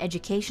Jewish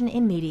Education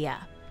in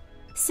Media.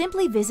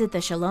 Simply visit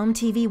the Shalom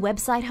TV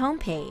website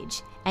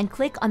homepage and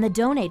click on the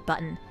Donate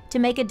button to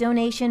make a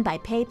donation by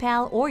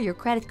PayPal or your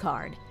credit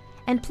card.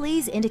 And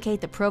please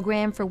indicate the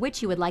program for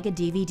which you would like a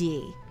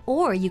DVD.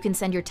 Or you can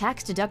send your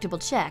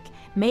tax-deductible check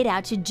made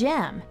out to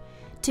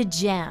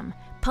GEM,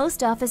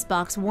 Post Office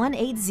Box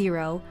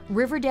 180,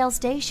 Riverdale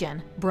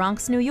Station,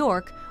 Bronx, New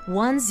York,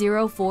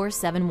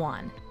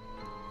 10471.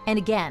 And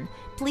again,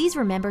 please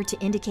remember to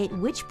indicate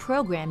which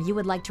program you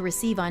would like to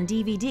receive on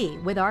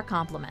DVD with our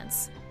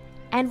compliments.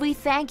 And we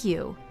thank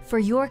you for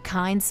your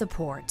kind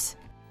support.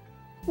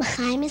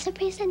 L'chaim is a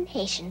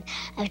presentation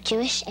of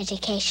Jewish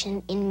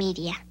Education in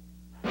Media.